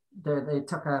it. They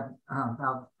took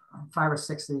about 5 or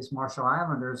 6 of these Marshall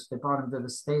Islanders. They brought them to the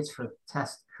States for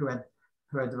tests who had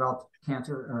developed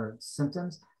cancer or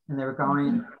symptoms, and they were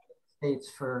going to the States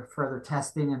for further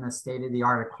testing in the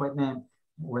state-of-the-art equipment,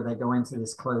 where they go into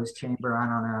this closed chamber. I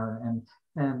don't know.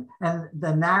 And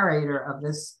the narrator of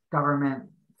this government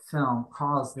film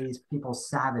calls these people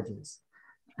savages.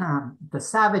 The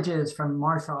savages from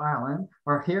Marshall Island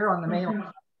are here on the mainland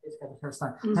for the first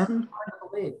time. And it's hard to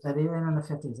believe that even in the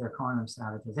 50s they're calling them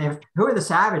savages. Who are the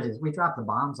savages? We dropped the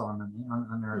bombs on them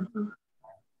on their.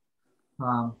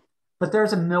 But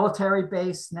there's a military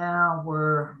base now.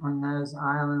 We're on those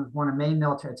islands. One of the main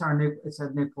military. It's a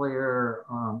nuclear.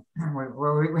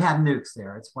 Where we have nukes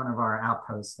there. It's one of our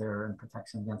outposts there in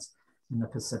protection in the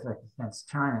Pacific against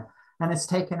China. And it's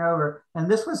taken over. And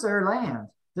this was their land.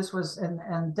 This was,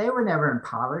 and they were never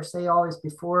impoverished. They always,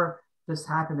 before this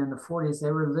happened in the 40s,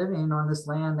 they were living on this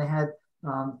land. They had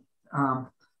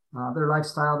their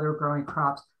lifestyle. They were growing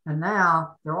crops. And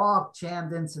now they're all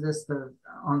jammed into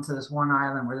onto this one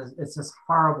island where it's this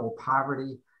horrible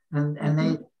poverty. And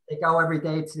they go every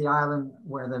day to the island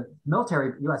where the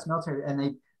U.S. military,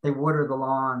 and they water the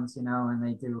lawns, you know, and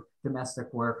they do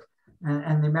domestic work.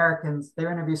 And the Americans, they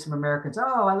interview some Americans.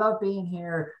 Oh, I love being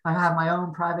here. I have my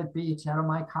own private beach out of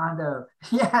my condo.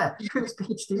 Yeah, whose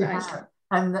beach do you have?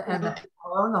 And the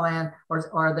people own the land,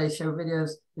 or they show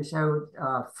videos. They show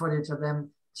footage of them,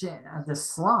 the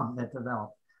slum that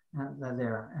developed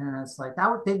there, and it's like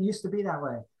that. It used to be that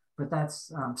way, but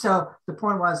that's so. The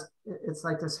point was, it's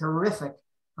like this horrific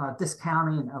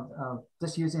discounting of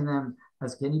just using them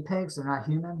as guinea pigs. They're not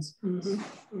humans. It's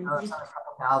not a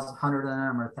couple thousand, 100 of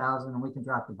them, or 1,000, and we can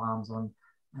drop the bombs on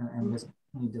and just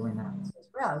continue doing that.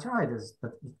 Yeah, it's right. It's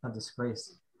a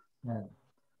disgrace that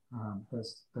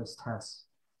those tests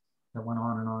that went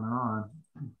on and on and on.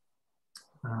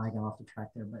 I got off the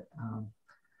track there, but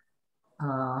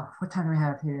what time do we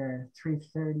have here?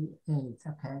 3:38.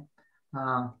 Okay.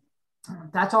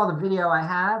 That's all the video I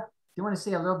have. Do you want to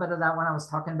see a little bit of that one I was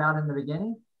talking about in the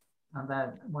beginning?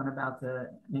 That one about the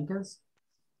Incas?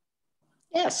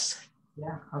 Yes.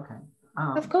 Yeah, okay.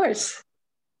 Of course.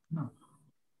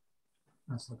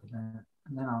 Let's look at that.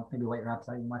 And then I'll maybe wait wraps.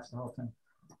 I can watch the whole thing.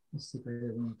 The Secret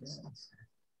of the Incas.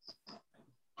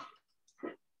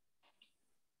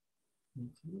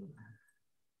 Thank you.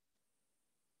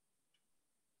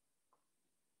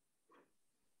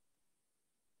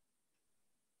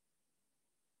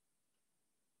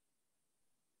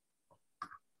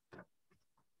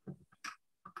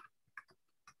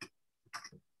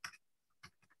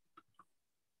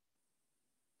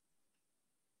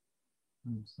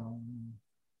 I'm sorry.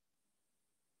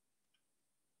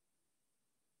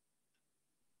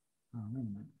 Oh, wait a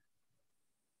minute.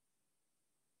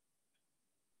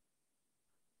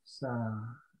 So, all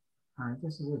right,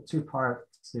 this is a 2-part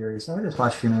series. So I just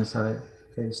watched a few minutes of it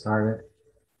before you started.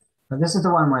 But this is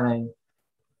the one where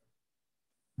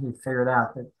he figured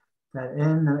out that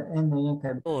in the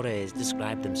Inca, Explorers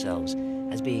describe themselves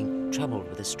as being troubled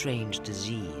with a strange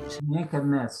disease. The Inca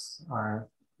myths are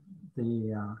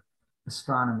the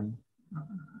astronomy,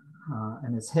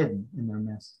 and it's hidden in their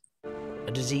myths.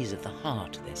 A disease of the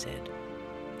heart, they said,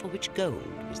 for which gold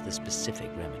was the specific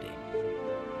remedy.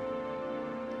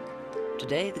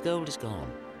 Today, the gold is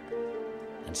gone,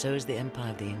 and so is the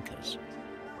empire of the Incas.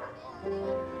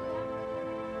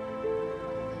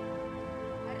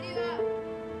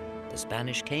 The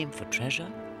Spanish came for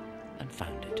treasure and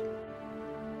found it.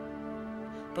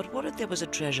 But what if there was a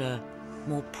treasure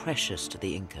more precious to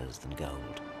the Incas than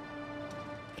gold?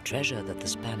 A treasure that the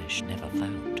Spanish never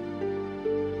found.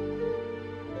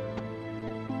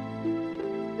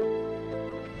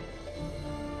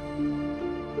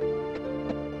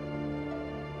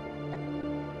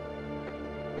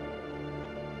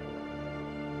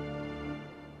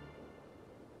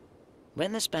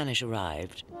 When the Spanish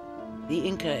arrived, the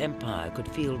Inca Empire could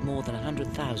field more than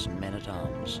 100,000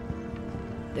 men-at-arms.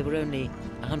 There were only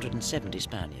 170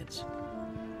 Spaniards.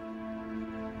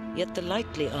 Yet the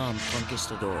lightly armed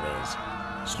conquistadores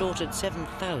slaughtered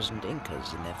 7,000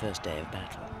 Incas in their first day of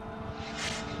battle.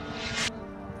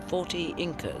 40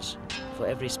 Incas for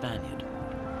every Spaniard.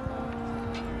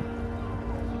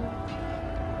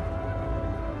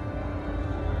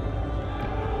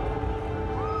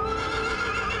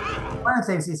 One of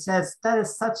the things he says, that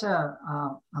is such a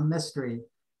mystery.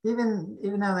 Even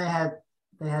though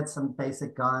they had some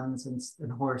basic guns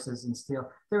and horses and steel,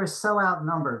 they were so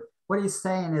outnumbered. What he's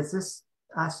saying is this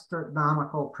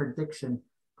astronomical prediction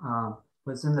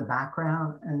was in the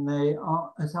background, and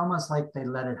it's almost like they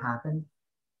let it happen.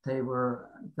 They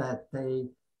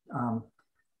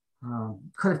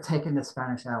could have taken the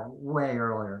Spanish out way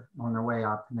earlier on their way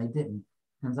up, and they didn't.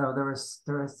 And so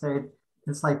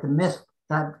it's like the myth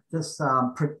that this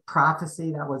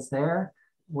prophecy that was there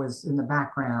was in the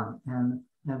background, and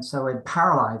so it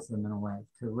paralyzed them in a way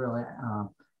to really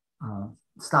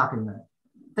stopping them.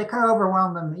 They could have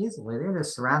overwhelmed them easily. They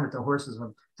just surrounded the horses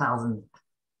with 1,000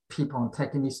 people and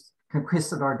taken these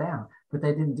conquistador down, but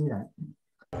they didn't do that.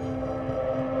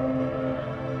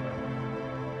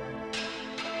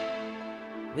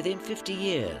 Within 50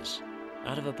 years,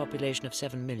 out of a population of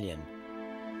 7 million,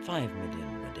 5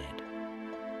 million were dead.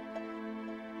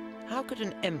 How could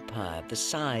an empire of the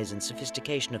size and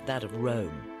sophistication of that of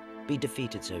Rome be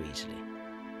defeated so easily?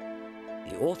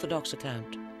 The Orthodox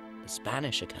account, the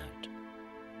Spanish account,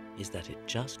 is that it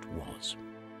just was.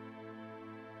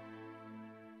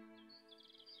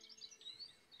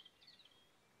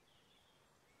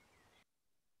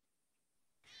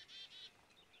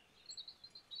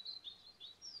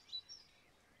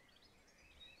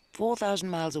 "4,000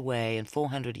 miles away and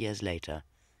 400 years later,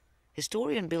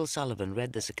 historian Bill Sullivan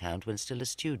read this account when still a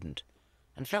student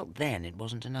and felt then it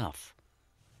wasn't enough.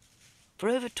 For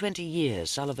over 20 years,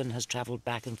 Sullivan has travelled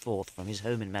back and forth from his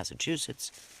home in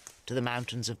Massachusetts to the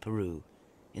mountains of Peru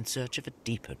in search of a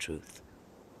deeper truth.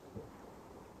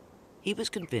 He was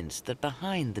convinced that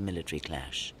behind the military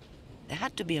clash, there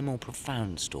had to be a more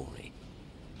profound story,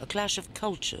 a clash of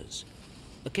cultures,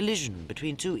 a collision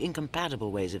between two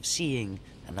incompatible ways of seeing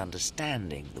and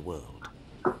understanding the world.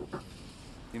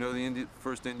 You know the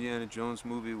first Indiana Jones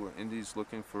movie where Indy's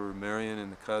looking for Marion in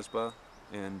the Kasbah,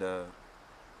 and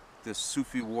this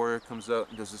Sufi warrior comes out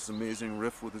and does this amazing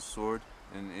riff with his sword,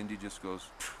 and Indy just goes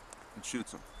and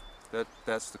shoots him.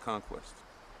 That's the conquest.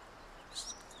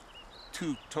 It's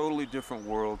two totally different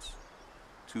worlds,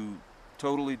 two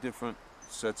totally different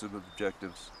sets of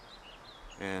objectives,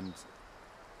 and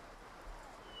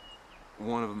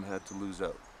one of them had to lose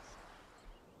out.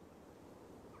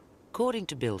 According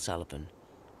to Bill Sullivan,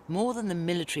 more than the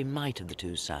military might of the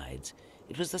two sides,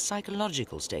 it was the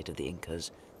psychological state of the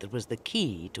Incas that was the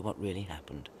key to what really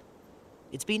happened.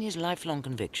 It's been his lifelong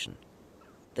conviction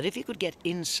that if he could get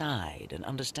inside and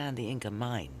understand the Inca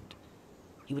mind,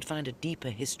 he would find a deeper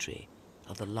history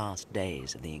of the last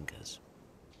days of the Incas.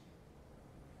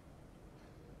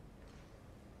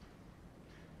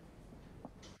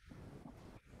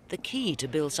 The key to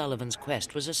Bill Sullivan's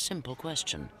quest was a simple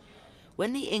question.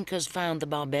 When the Incas found the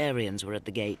barbarians were at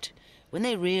the gate, when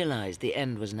they realized the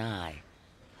end was nigh,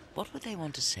 what would they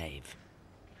want to save?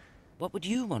 What would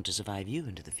you want to survive you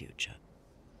into the future?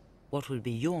 What would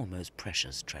be your most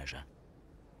precious treasure?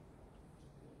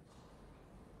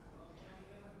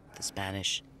 The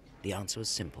Spanish, the answer was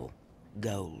simple: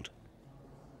 gold.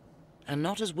 And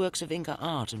not as works of Inca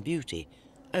art and beauty,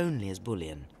 only as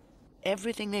bullion.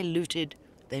 Everything they looted,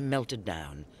 they melted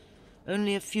down.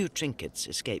 Only a few trinkets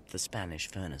escaped the Spanish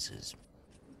furnaces.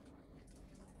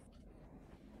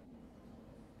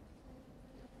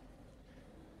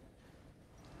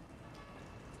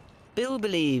 Bill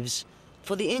believes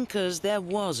for the Incas there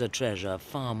was a treasure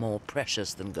far more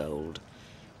precious than gold,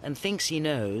 and thinks he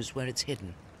knows where it's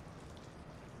hidden.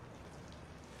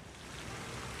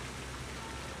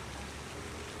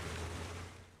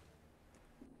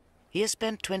 He has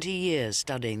spent 20 years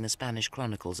studying the Spanish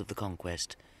chronicles of the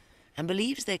conquest and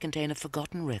believes they contain a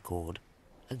forgotten record,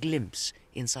 a glimpse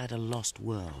inside a lost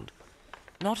world,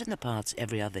 not in the parts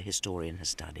every other historian has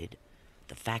studied,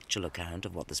 the factual account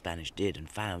of what the Spanish did and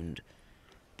found,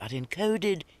 but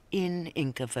encoded in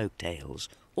Inca folk tales,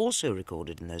 also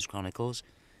recorded in those chronicles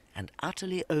and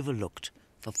utterly overlooked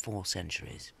for 4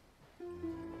 centuries.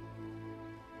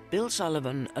 Bill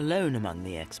Sullivan, alone among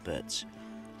the experts,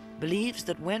 believes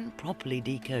that when properly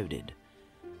decoded,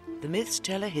 the myths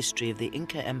tell a history of the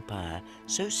Inca Empire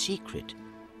so secret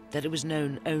that it was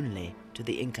known only to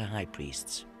the Inca high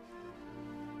priests.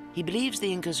 He believes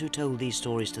the Incas who told these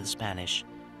stories to the Spanish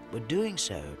were doing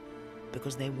so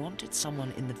because they wanted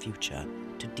someone in the future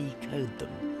to decode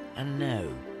them and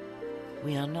know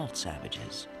we are not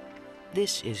savages.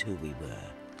 This is who we were.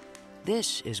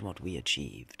 This is what we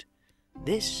achieved.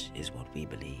 This is what we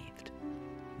believed.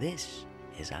 This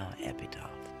is our epitaph.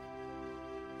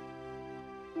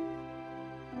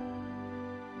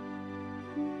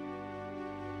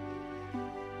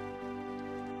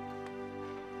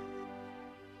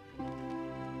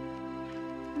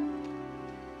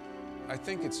 I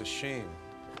think it's a shame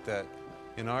that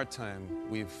in our time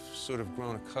we've sort of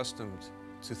grown accustomed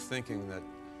to thinking that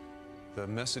the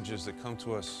messages that come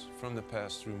to us from the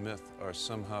past through myth are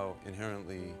somehow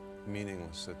inherently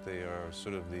meaningless, that they are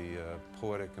sort of the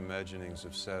poetic imaginings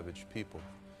of savage people.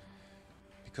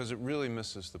 Because it really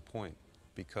misses the point,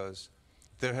 because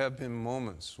there have been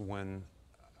moments when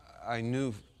I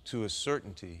knew to a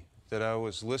certainty that I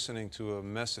was listening to a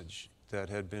message that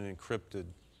had been encrypted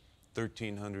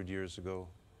 1,300 years ago,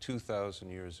 2,000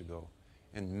 years ago,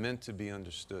 and meant to be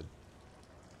understood.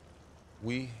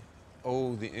 We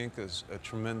owe the Incas a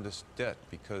tremendous debt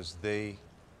because they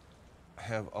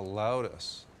have allowed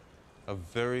us a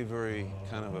very, very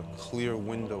kind of a clear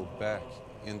window back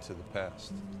into the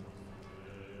past.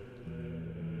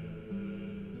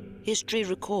 History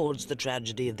records the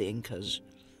tragedy of the Incas.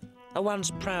 A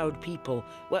once proud people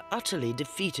were utterly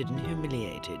defeated and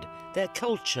humiliated, their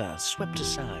culture swept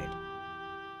aside.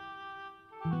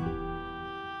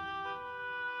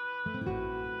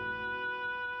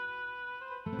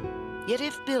 Yet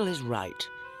if Bill is right,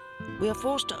 we are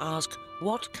forced to ask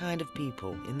what kind of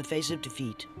people, in the face of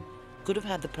defeat, could have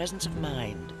had the presence of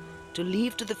mind to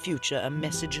leave to the future a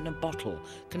message in a bottle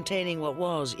containing what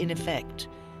was, in effect,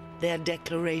 their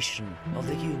declaration of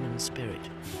the human spirit.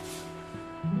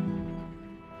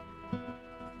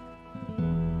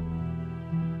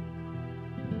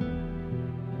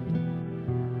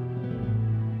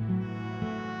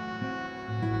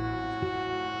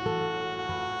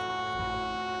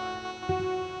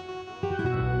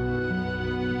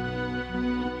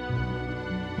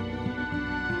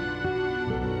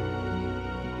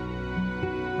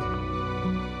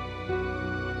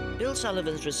 Bill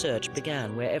Sullivan's research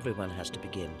began where everyone has to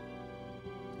begin,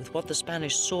 with what the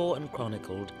Spanish saw and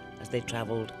chronicled as they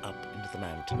traveled up into the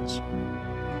mountains.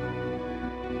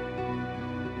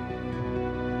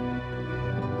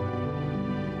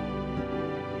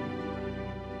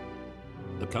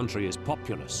 The country is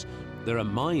populous. There are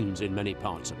mines in many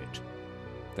parts of it.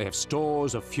 They have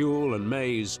stores of fuel and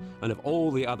maize and of all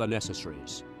the other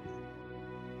necessaries.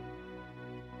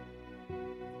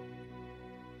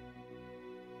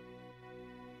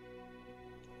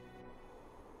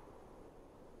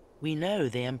 We know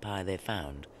the empire they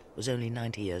found was only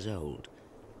 90 years old,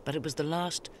 but it was the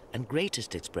last and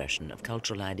greatest expression of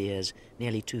cultural ideas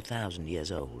nearly 2,000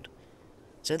 years old.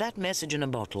 So that message in a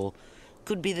bottle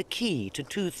could be the key to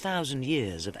 2,000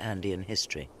 years of Andean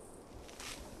history.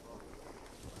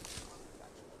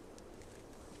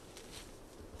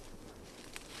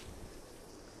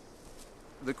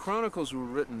 The chronicles were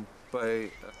written by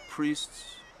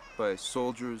priests, by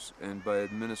soldiers, and by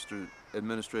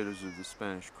administrators of the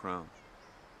Spanish crown.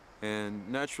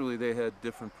 And naturally they had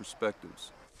different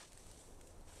perspectives.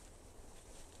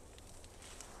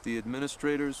 The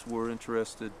administrators were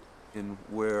interested in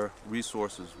where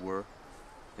resources were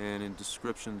and in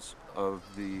descriptions of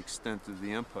the extent of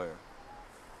the empire.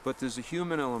 But there's a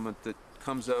human element that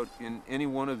comes out in any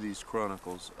one of these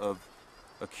chronicles of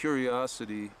a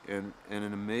curiosity and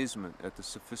an amazement at the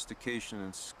sophistication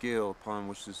and scale upon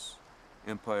which this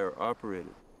empire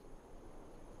operated.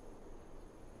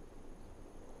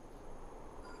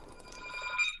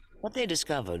 What they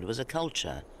discovered was a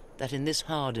culture that in this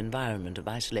hard environment of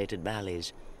isolated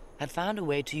valleys had found a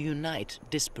way to unite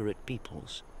disparate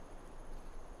peoples.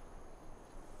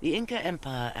 The Inca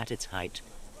Empire at its height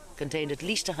contained at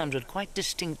least 100 quite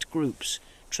distinct groups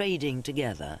trading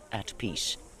together at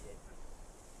peace.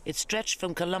 It stretched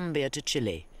from Colombia to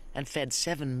Chile and fed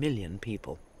 7 million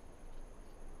people.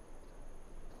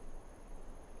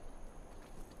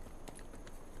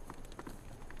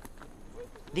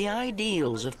 The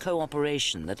ideals of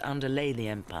cooperation that underlay the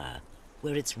empire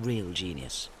were its real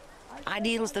genius.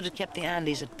 Ideals that had kept the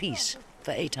Andes at peace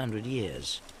for 800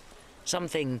 years.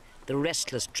 Something the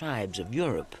restless tribes of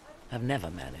Europe have never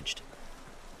managed.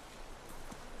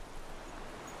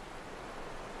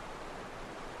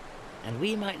 And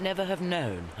we might never have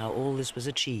known how all this was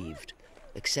achieved,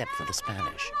 except for the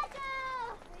Spanish.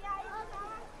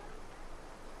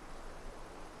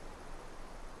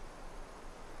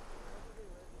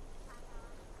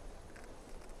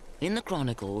 In the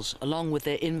chronicles, along with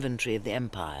their inventory of the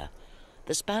empire,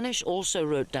 the Spanish also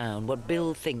wrote down what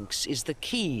Bill thinks is the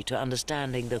key to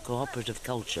understanding the cooperative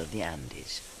culture of the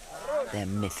Andes, their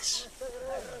myths.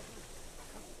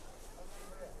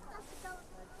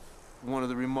 One of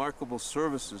the remarkable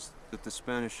services that the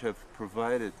Spanish have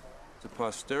provided to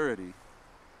posterity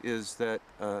is that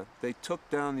they took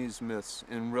down these myths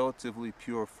in relatively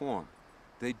pure form.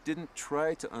 They didn't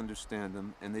try to understand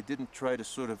them, and they didn't try to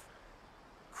sort of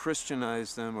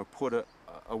Christianize them or put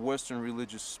a Western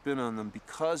religious spin on them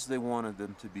because they wanted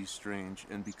them to be strange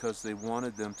and because they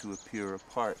wanted them to appear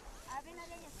apart.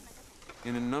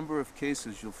 In a number of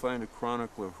cases, you'll find a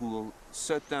chronicler who will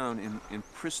set down in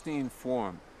pristine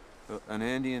form an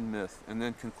Andean myth and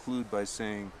then conclude by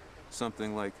saying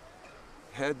something like,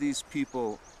 had these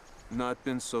people not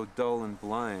been so dull and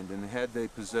blind, and had they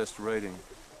possessed writing,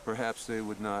 perhaps they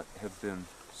would not have been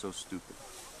so stupid.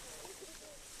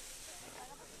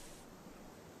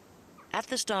 At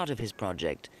the start of his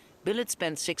project, Bill had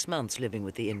spent 6 months living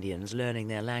with the Indians, learning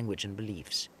their language and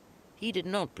beliefs. He did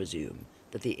not presume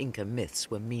that the Inca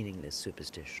myths were meaningless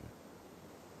superstition.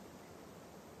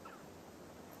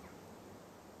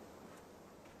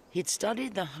 He'd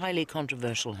studied the highly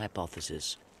controversial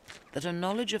hypothesis that a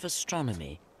knowledge of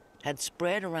astronomy had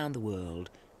spread around the world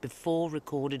before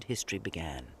recorded history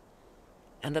began,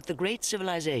 and that the great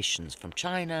civilizations from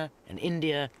China and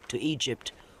India to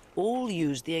Egypt all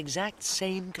used the exact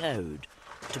same code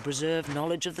to preserve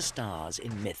knowledge of the stars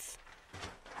in myth.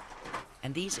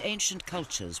 And these ancient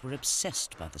cultures were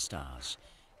obsessed by the stars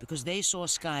because they saw a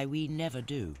sky we never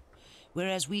do.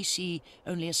 Whereas we see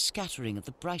only a scattering of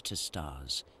the brightest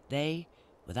stars, they,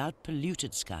 without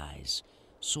polluted skies,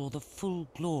 saw the full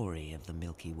glory of the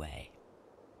Milky Way.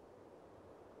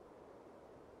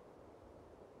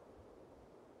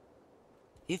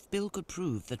 If Bill could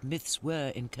prove that myths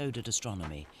were encoded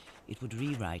astronomy, it would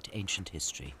rewrite ancient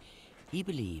history. He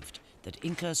believed that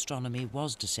Inca astronomy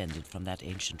was descended from that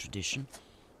ancient tradition,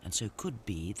 and so could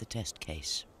be the test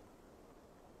case.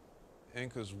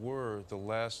 Incas were the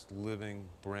last living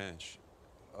branch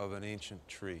of an ancient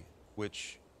tree,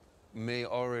 which may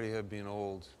already have been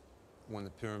old when the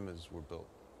pyramids were built.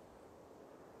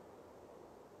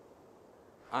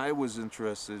 I was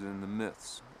interested in the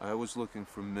myths. I was looking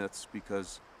for myths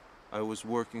because I was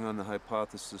working on the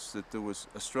hypothesis that there was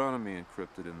astronomy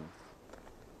encrypted in them.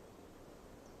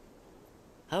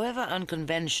 However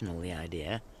unconventional the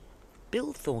idea,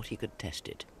 Bill thought he could test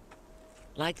it.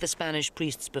 Like the Spanish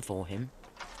priests before him,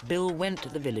 Bill went to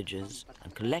the villages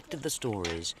and collected the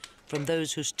stories from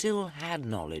those who still had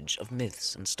knowledge of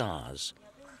myths and stars.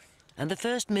 And the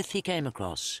first myth he came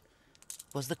across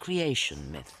was the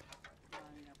creation myth.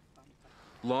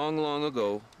 Long, long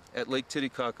ago, at Lake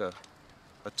Titicaca,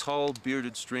 a tall,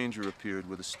 bearded stranger appeared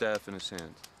with a staff in his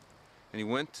hand. And he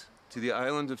went to the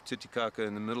island of Titicaca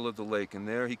in the middle of the lake, and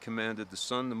there he commanded the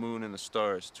sun, the moon, and the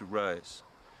stars to rise.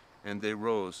 And they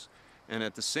rose. And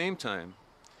at the same time,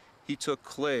 he took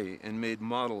clay and made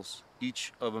models,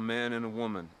 each of a man and a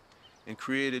woman, and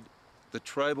created the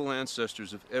tribal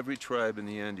ancestors of every tribe in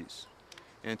the Andes.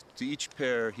 And to each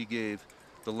pair he gave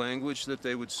the language that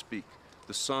they would speak,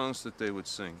 the songs that they would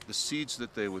sing, the seeds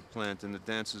that they would plant, and the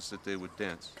dances that they would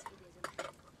dance.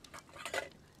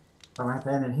 So I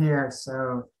ended here,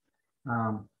 so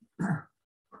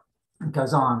it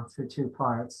goes on through 2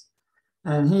 parts.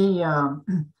 And he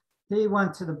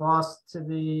went to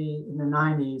in the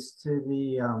 90s to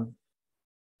the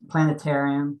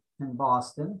planetarium in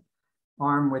Boston,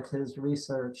 armed with his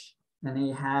research, and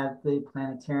he had the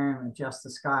planetarium adjust the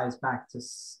skies back to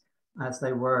as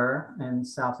they were in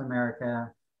South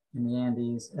America in the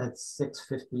Andes at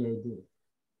 650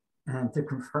 AD. And to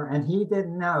confirm, and he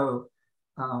didn't know,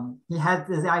 he had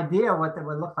this idea what that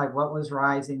would look like, what was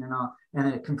rising and all,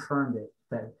 and it confirmed it.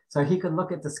 So he could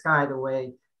look at the sky the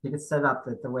way, he could set up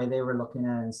the way they were looking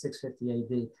at it in 650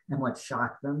 AD, and what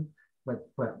shocked them, oh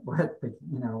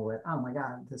my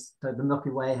God, the Milky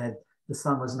Way had, the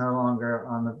sun was no longer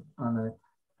on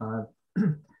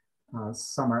the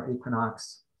summer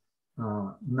equinox,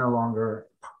 no longer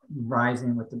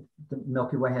rising with the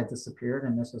Milky Way had disappeared,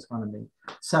 and this was going to be.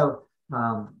 So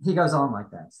he goes on like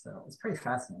that. So it's pretty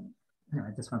fascinating. Anyway,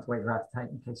 I just want to wait your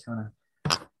appetite in case you want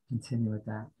to continue with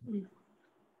that.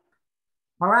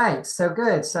 All right, so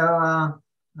good. So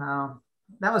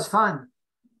that was fun.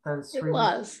 It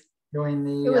was. Doing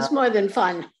the. It was more than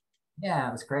fun. Yeah,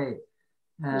 it was great.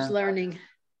 It was learning.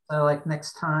 So like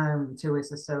next time, 2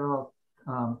 weeks, I said we'll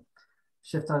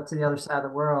shift out to the other side of the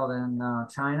world in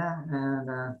China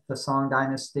and the Song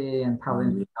Dynasty and probably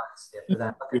the Dynasty after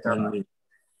that.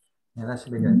 Yeah, that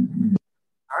should be good.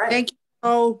 All right. Thank you,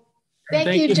 Joe.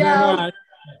 Thank you, Joe.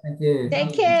 Thank you.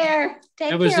 Take care.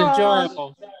 Take It was care, all.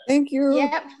 enjoyable. Thank you.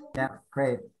 Yep. Yeah,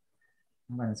 great.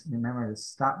 I'm going to remember to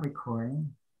stop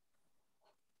recording.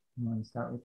 I'm going to start